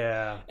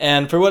 Yeah.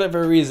 And for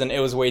whatever reason, it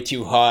was way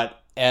too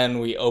hot,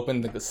 and we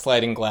opened the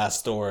sliding glass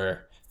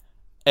door.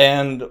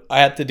 And I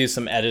had to do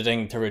some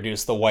editing to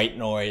reduce the white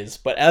noise.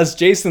 But as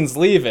Jason's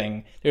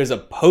leaving, there's a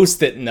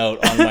Post-it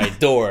note on my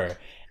door.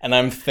 And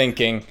I'm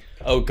thinking,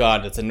 oh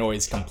god, it's a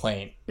noise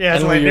complaint. Yeah,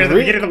 it's like near the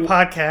beginning of the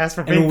podcast,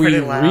 we're being pretty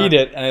loud. And we read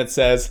it, and it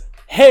says,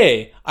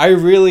 hey, I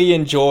really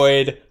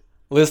enjoyed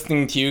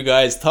listening to you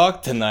guys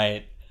talk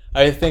tonight.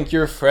 I think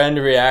your friend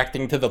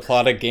reacting to the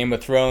plot of Game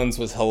of Thrones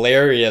was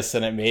hilarious,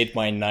 and it made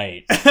my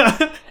night.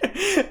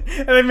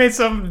 And they made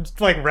some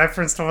like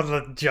reference to one of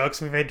the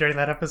jokes we made during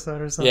that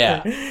episode or something.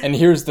 Yeah, and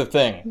here's the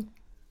thing.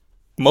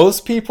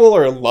 Most people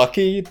are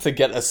lucky to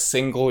get a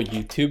single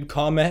YouTube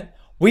comment.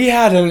 We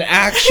had an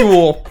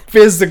actual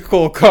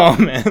physical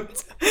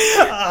comment.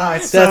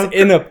 That's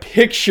in a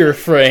picture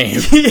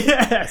frame.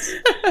 Yes.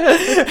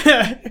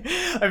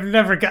 I've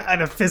never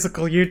gotten a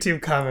physical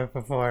YouTube comment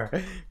before.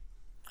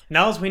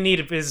 Now all we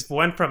need is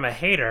one from a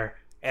hater,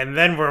 and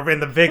then we're in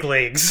the big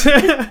leagues.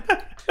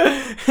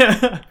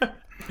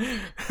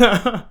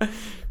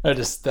 I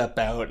just step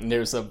out, and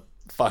there's a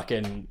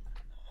fucking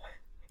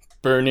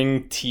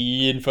burning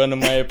tea in front of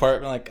my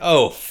apartment. Like,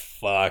 oh,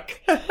 fuck.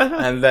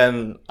 And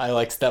then I,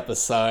 like, step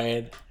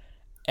aside,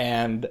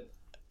 and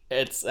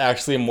it's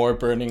actually more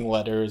burning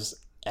letters,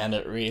 and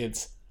it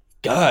reads,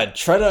 God,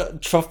 try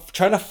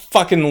to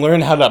fucking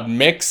learn how to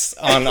mix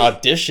on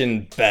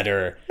Audition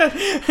better.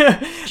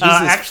 Jesus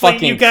actually,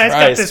 fucking you guys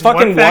Christ. got this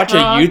fucking one fact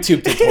watch wrong. a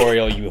YouTube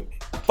tutorial, you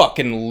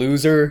fucking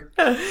loser.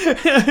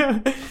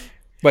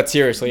 But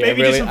seriously,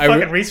 Maybe do some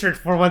fucking research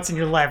for once in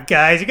your life,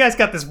 guys. You guys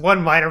got this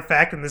one minor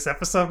fact in this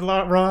episode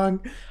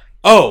wrong.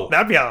 Oh!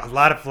 That'd be a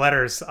lot of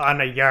letters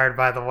on a yard,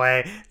 by the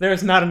way.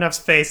 There's not enough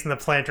space in the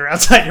planter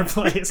outside your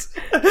place.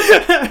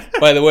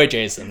 By the way,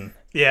 Jason.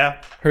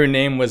 Yeah? Her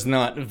name was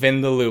not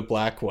Vindaloo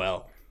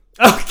Blackwell.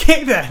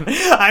 Okay, then.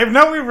 I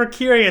know we were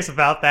curious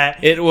about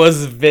that. It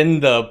was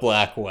Vinda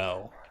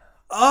Blackwell.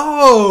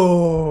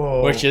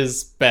 Oh! Which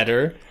is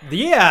better.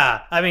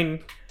 Yeah, I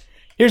mean...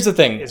 Here's the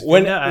thing. Is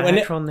Vinda a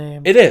natural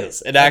name? It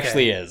is. It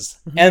actually is.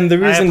 And the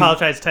reason... I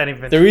apologize to any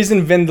Vinda. The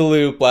reason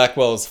Vindaloo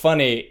Blackwell is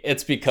funny,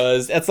 it's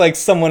because it's like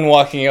someone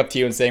walking up to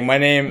you and saying, my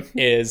name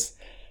is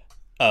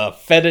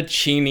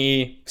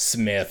Fettuccine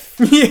Smith.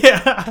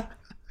 Yeah.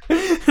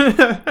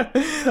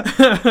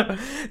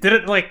 Did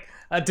it like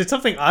did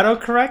something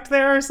autocorrect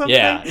there or something?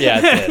 Yeah,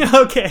 it did.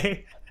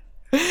 Okay.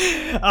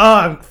 Oh,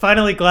 I'm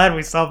finally glad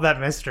we solved that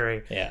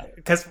mystery. Yeah.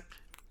 Because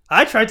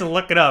I tried to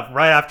look it up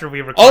right after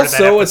we recorded that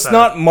episode. Also, it's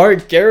not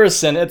Mark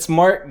Garrison, it's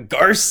Mark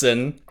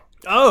Garson.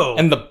 Oh.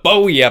 And the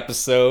Bowie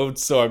episode,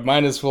 so I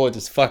might as well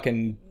just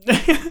fucking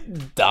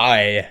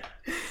die.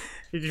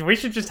 We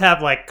should just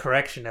have like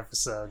correction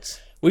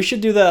episodes. We should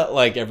do that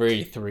like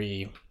every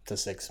 3 to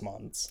 6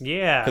 months.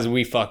 Yeah. Because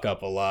we fuck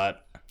up a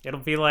lot. It'll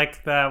be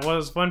like that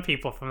was one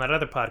people from that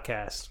other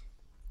podcast.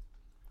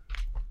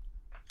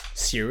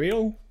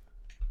 Serial?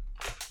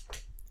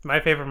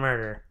 My Favorite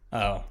Murder.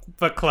 Oh.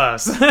 But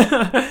close.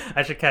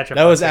 I should catch up.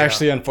 That was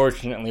actually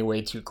unfortunately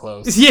way too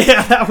close.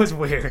 Yeah, that was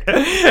weird.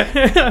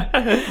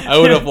 I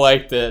would have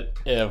liked it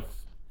if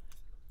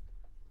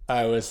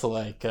I was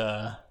like,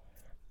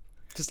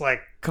 just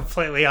like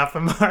completely off the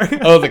mark.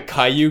 Oh, the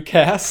Caillou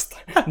cast?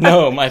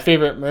 No, My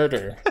Favorite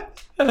Murder.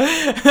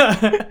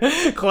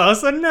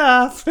 Close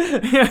enough.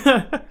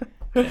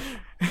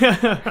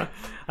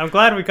 I'm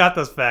glad we got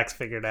those facts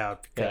figured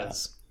out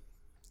because,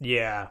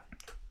 yeah.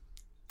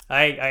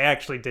 I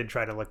actually did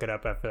try to look it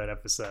up after that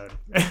episode,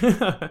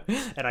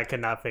 and I could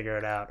not figure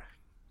it out.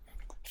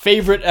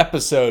 Favorite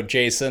episode,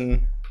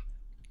 Jason?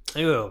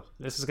 Ooh,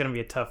 this is gonna be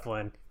a tough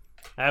one.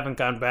 I haven't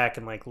gone back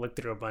and like looked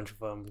through a bunch of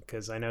them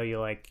because I know you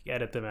like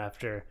edit them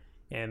after,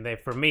 and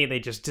for me they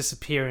just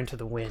disappear into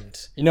the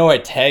wind. You know I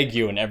tag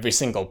you in every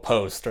single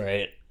post,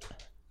 right?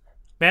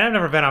 Man, I've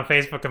never been on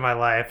Facebook in my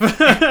life.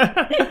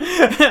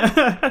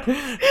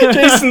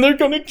 Jason, they're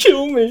gonna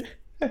kill me.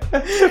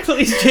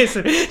 Please,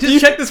 Jason, just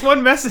check this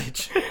one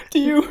message. Do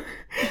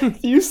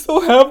you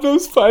still have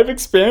those 5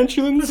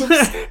 expansions of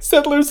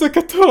Settlers of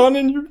Catan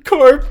in your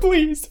car?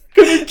 Please,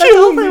 they're gonna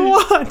kill me.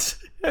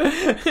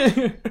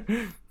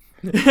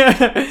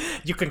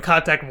 You can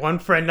contact one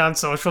friend on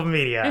social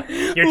media.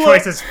 Your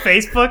choice is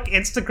Facebook,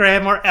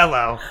 Instagram, or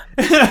Elo.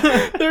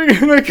 They're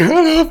gonna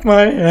cut off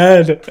my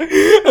head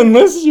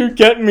unless you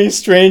get me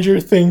Stranger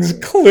Things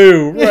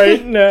Clue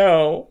right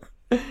now.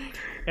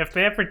 If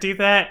they ever do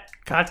that,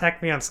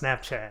 contact me on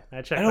Snapchat.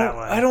 I checked that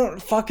one. I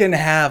don't fucking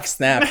have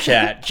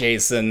Snapchat,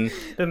 Jason.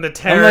 Then the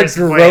terrorists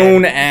I'm a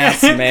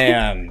grown-ass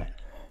man.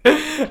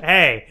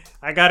 Hey,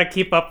 I gotta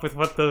keep up with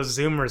what those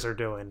Zoomers are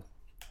doing.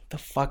 The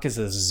fuck is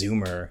a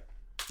Zoomer?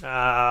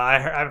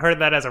 I've heard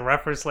that as a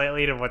reference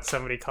lately to what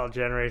somebody called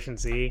Generation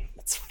Z.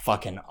 It's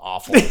fucking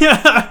awful.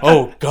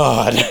 Oh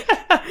God,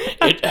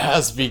 it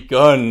has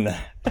begun.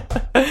 All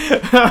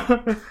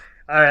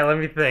right, let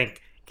me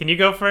think. Can you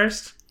go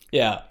first?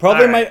 Yeah,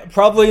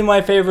 probably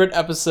my favorite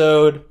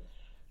episode.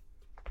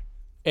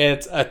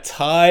 It's a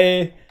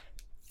tie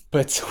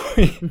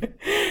between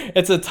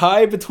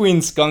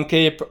Skunk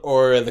Ape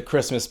or the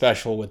Christmas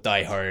special with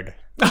Die Hard.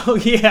 Oh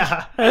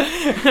yeah,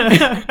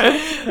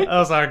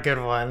 those are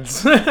good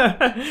ones.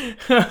 The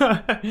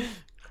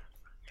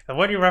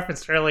one you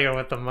referenced earlier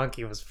with the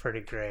monkey was pretty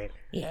great.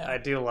 Yeah, I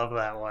do love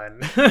that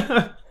one.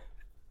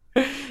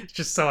 It's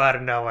just so out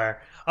of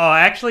nowhere. Oh,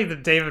 actually, the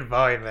David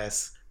Bowie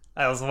miss.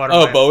 That was one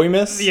of my... Bowie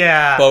miss?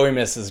 Yeah. Bowie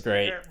miss is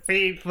great.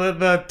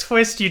 The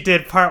twist you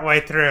did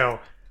partway through,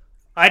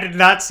 I did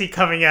not see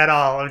coming at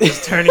all. I'm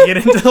just turning it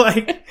into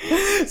like,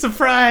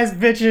 surprise,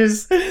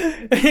 bitches.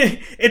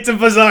 It's a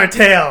bizarre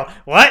tale.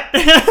 What?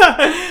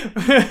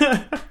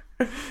 That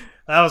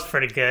was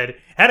pretty good.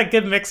 Had a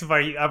good mix of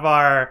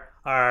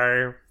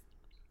our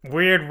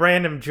weird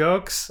random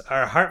jokes,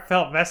 our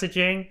heartfelt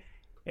messaging,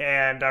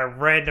 and our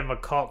random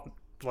occult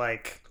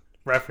like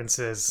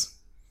references.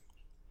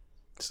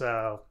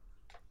 So,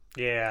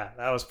 yeah,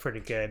 that was pretty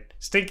good.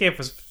 Stink Ape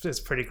is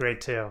pretty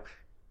great too.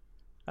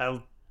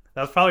 That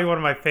was probably one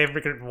of my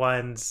favorite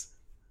ones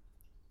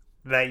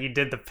that you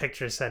did the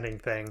picture sending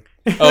thing.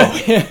 Oh,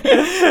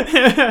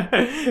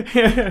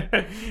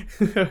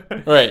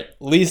 right.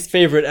 Least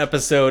favorite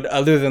episode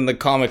other than the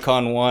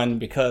Comic-Con one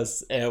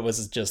because it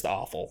was just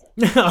awful.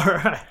 All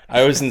right.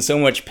 I was in so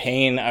much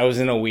pain. I was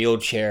in a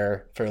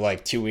wheelchair for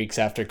like 2 weeks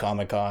after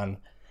Comic-Con.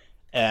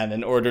 And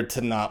in order to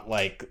not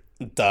like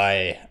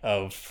die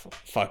of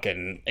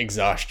fucking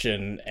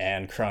exhaustion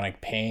and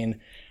chronic pain,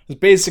 I was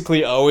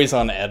basically always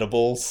on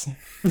edibles.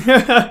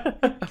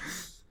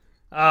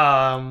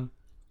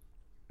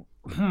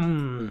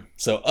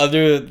 So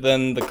other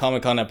than the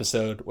Comic-Con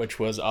episode, which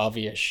was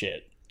obvious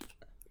shit.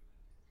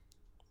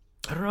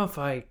 I don't know if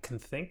I can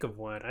think of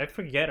one. I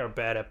forget our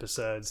bad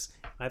episodes.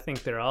 I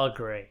think they're all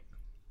great.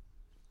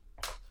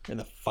 You're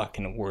the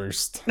fucking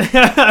worst.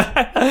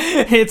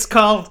 It's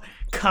called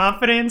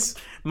confidence.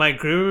 My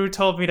guru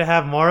told me to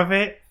have more of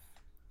it.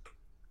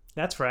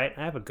 That's right.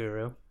 I have a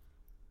guru.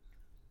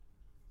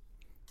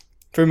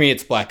 For me,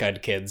 it's Black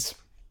Eyed Kids.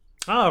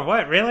 Oh,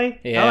 what? Really?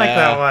 Yeah. I like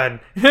that one.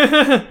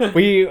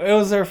 It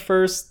was our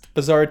first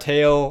Bizarre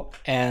Tale,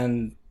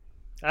 and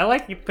I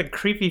like the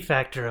creepy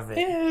factor of it.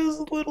 it was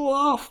a little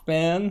off,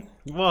 man.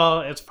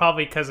 Well, it's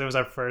probably because it was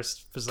our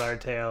first Bizarre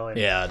Tale. And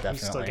Yeah, I'm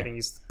definitely. still getting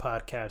used to the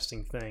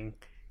podcasting thing.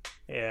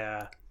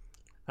 Yeah.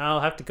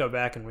 I'll have to go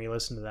back and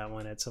re-listen to that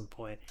one at some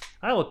point.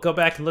 I will go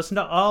back and listen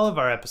to all of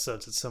our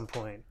episodes at some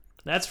point.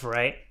 That's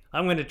right.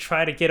 I'm going to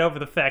try to get over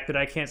the fact that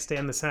I can't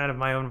stand the sound of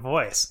my own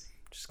voice.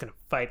 Just going to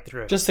fight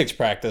through it. Just takes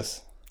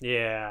practice.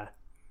 Yeah.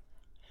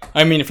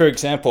 I mean, for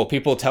example,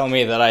 people tell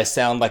me that I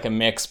sound like a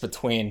mix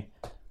between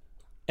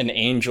an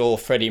angel,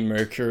 Freddie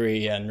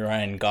Mercury, and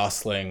Ryan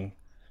Gosling.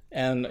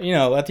 And, you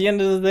know, at the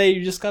end of the day,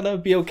 you just gotta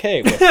be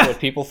okay with what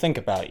people think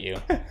about you.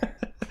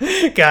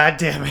 God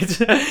damn it.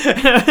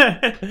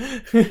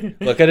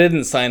 Look, I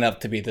didn't sign up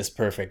to be this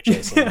perfect,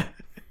 Jason.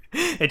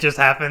 It just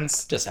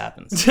happens. Just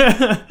happens.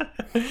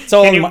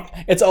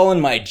 It's all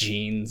in my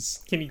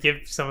genes. Can you give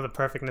some of the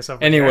perfectness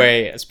over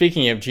Anyway,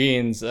 speaking of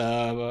genes,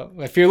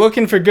 if you're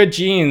looking for good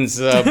genes,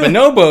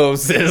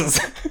 Bonobos is...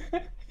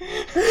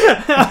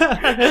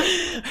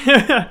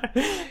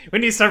 We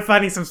need to start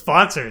finding some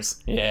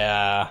sponsors.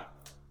 Yeah.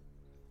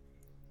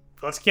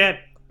 Let's get...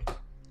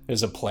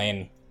 There's a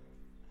plane.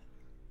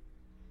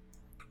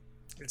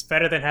 It's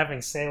better than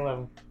having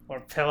Salem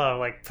or Pillow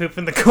like poop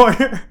in the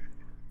corner.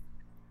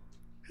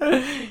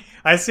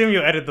 I assume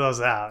you edit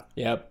those out.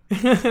 Yep.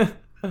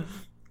 I'm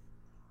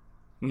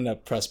gonna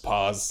press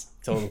pause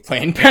till the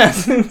plane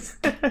passes.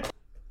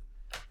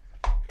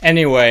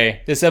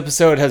 Anyway, this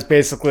episode has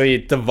basically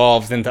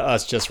devolved into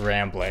us just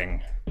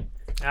rambling.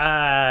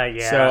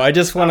 Yeah. So I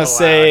just want to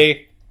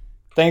say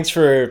thanks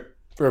for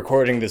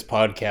recording this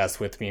podcast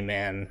with me,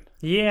 man.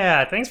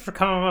 Yeah, thanks for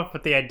coming up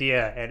with the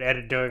idea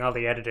and doing all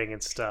the editing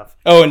and stuff.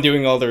 Oh, and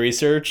doing all the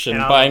research and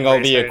buying all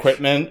the research.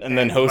 equipment and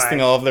then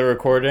hosting all of the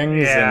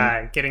recordings. Yeah,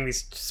 and getting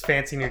these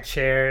fancy new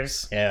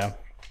chairs. Yeah.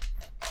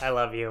 I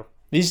love you.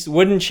 These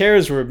wooden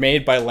chairs were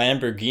made by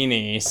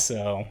Lamborghini,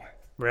 so...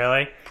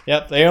 Really?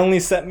 Yep, they only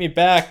sent me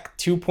back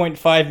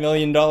 $2.5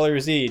 million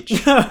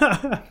each.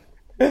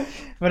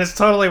 But it's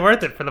totally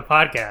worth it for the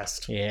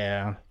podcast.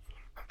 Yeah.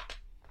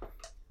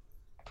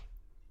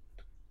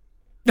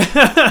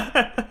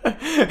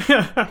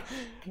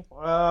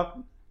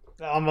 Well,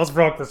 I almost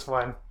broke this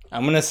one.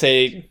 I'm going to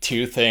say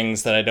two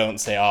things that I don't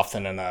say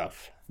often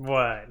enough.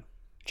 What?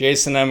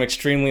 Jason, I'm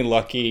extremely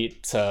lucky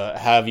to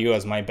have you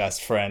as my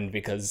best friend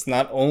because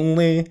not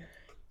only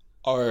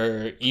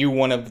are you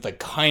one of the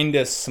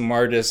kindest,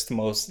 smartest,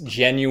 most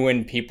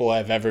genuine people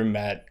I've ever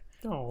met,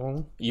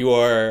 you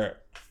are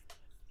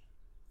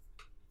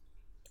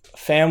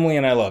family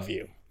and I love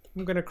you.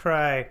 I'm going to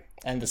cry.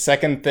 And the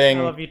second thing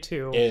I love you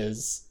too.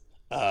 is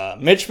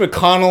Mitch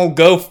McConnell,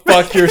 go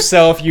fuck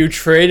yourself, you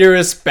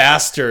traitorous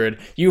bastard.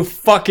 You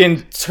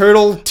fucking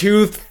turtle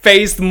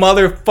tooth-faced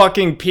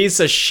motherfucking piece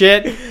of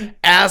shit.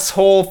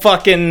 Asshole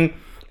fucking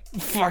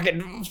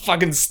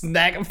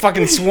snack,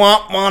 fucking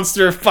swamp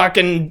monster,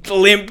 fucking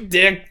limp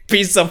dick,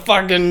 piece of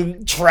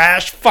fucking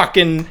trash,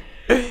 fucking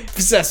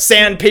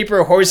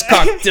sandpaper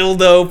horsecock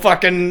dildo,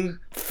 fucking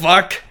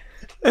fuck.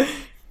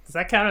 Does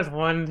that count as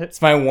one? It's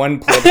my one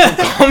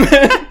political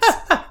comment.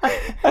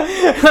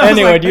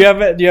 Anyway, do you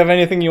have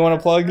anything you want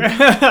to plug?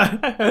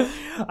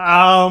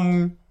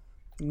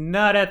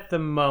 Not at the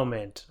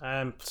moment.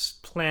 I'm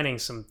planning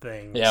some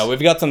things. Yeah,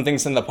 we've got some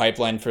things in the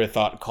pipeline for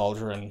Thought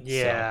Cauldron.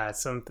 Yeah,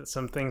 so.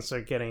 some things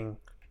are getting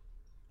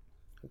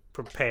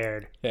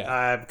prepared. Yeah.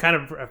 I've kind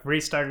of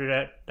restarted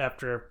it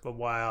after a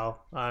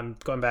while. I'm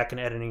going back and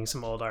editing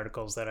some old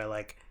articles that I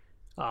like.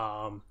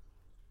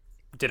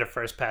 Did a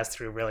first pass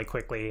through really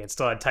quickly. It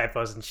still had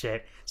typos and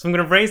shit. So I'm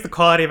going to raise the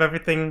quality of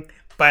everything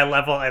by a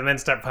level and then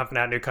start pumping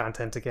out new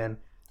content again.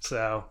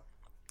 So,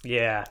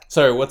 yeah.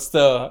 Sorry, what's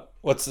the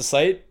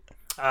site?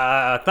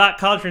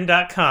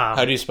 ThoughtCauldron.com.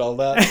 How do you spell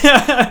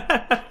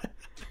that?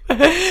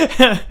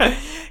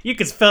 You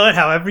can spell it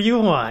however you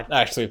want.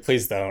 Actually,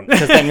 please don't,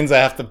 because that means I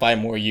have to buy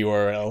more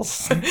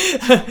URLs.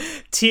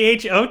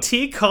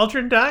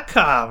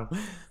 THOTCauldron.com.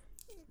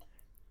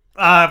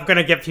 I'm going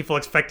to get people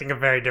expecting a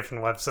very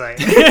different website.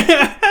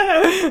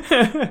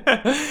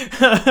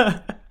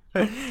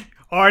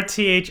 Or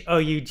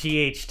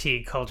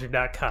THOUGHT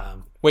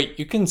Cauldron.com. Wait,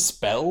 you can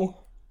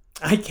spell?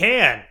 I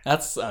can.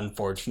 That's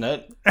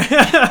unfortunate.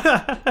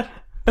 I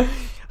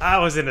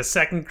was in a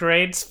second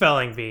grade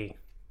spelling bee.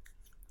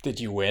 Did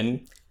you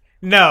win?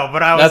 No,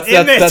 but I was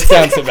in it. That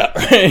sounds about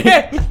right.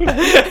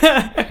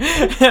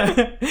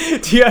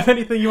 Do you have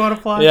anything you want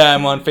to plug? Yeah,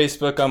 I'm on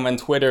Facebook, I'm on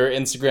Twitter,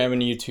 Instagram,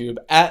 and YouTube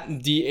at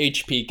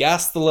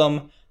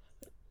DHPGastelum.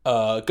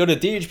 Go to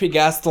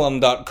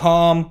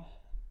dhpgastelum.com.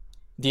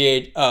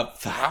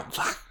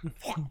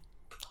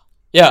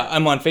 Yeah,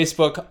 I'm on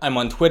Facebook, I'm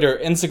on Twitter,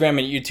 Instagram,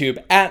 and YouTube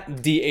at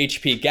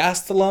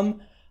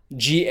DHPGastelum.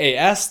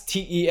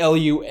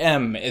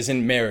 GASTELUM is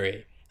in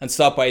Mary. And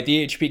stop by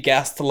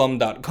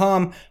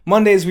dhpgastelum.com.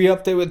 Mondays we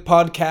update with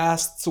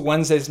podcasts,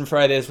 Wednesdays and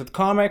Fridays with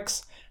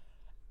comics.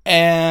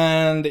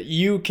 And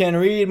you can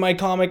read my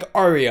comic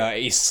Aria,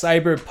 a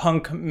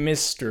cyberpunk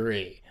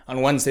mystery,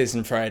 on Wednesdays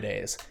and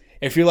Fridays.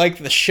 If you like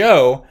the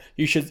show,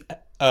 you should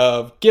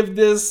give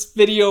this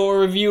video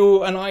a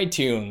review on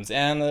iTunes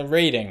and a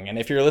rating. And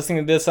if you're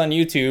listening to this on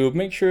YouTube,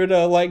 make sure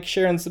to like,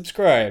 share, and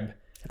subscribe.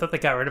 I thought they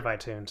got rid of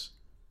iTunes.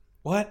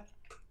 What?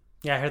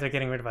 Yeah, I heard they're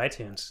getting rid of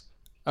iTunes.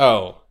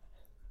 Oh.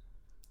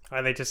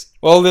 Are they just...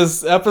 Well,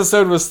 this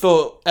episode was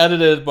still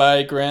edited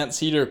by Grant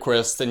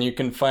Cedarquist, and you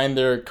can find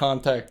their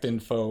contact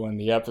info in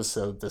the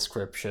episode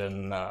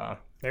description.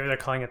 Maybe they're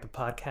calling it the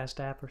podcast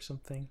app or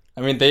something?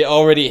 I mean, they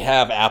already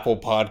have Apple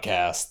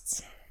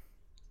Podcasts.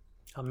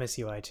 I'll miss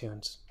you,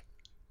 iTunes.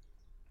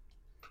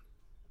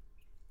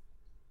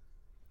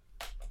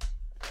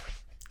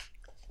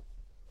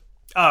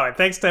 Oh, and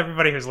thanks to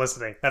everybody who's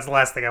listening. That's the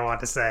last thing I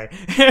want to say.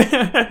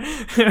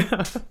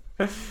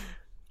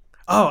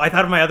 Oh, I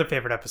thought of my other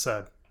favorite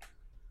episode.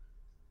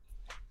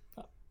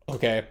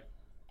 Okay.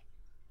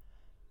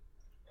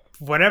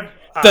 Whenever...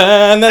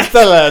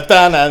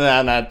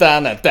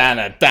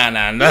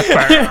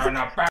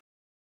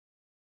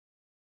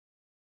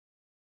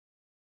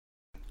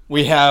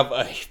 We have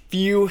a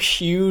few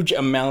huge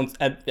amounts...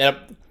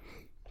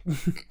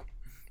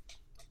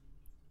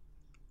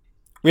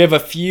 We have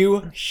a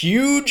few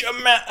huge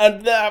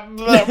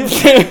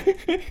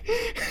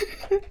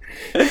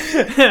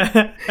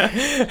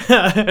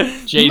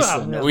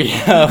Jason, we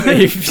have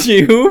a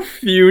few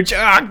huge...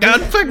 Oh,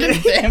 God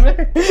fucking damn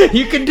it.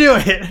 You can do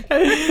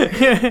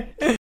it.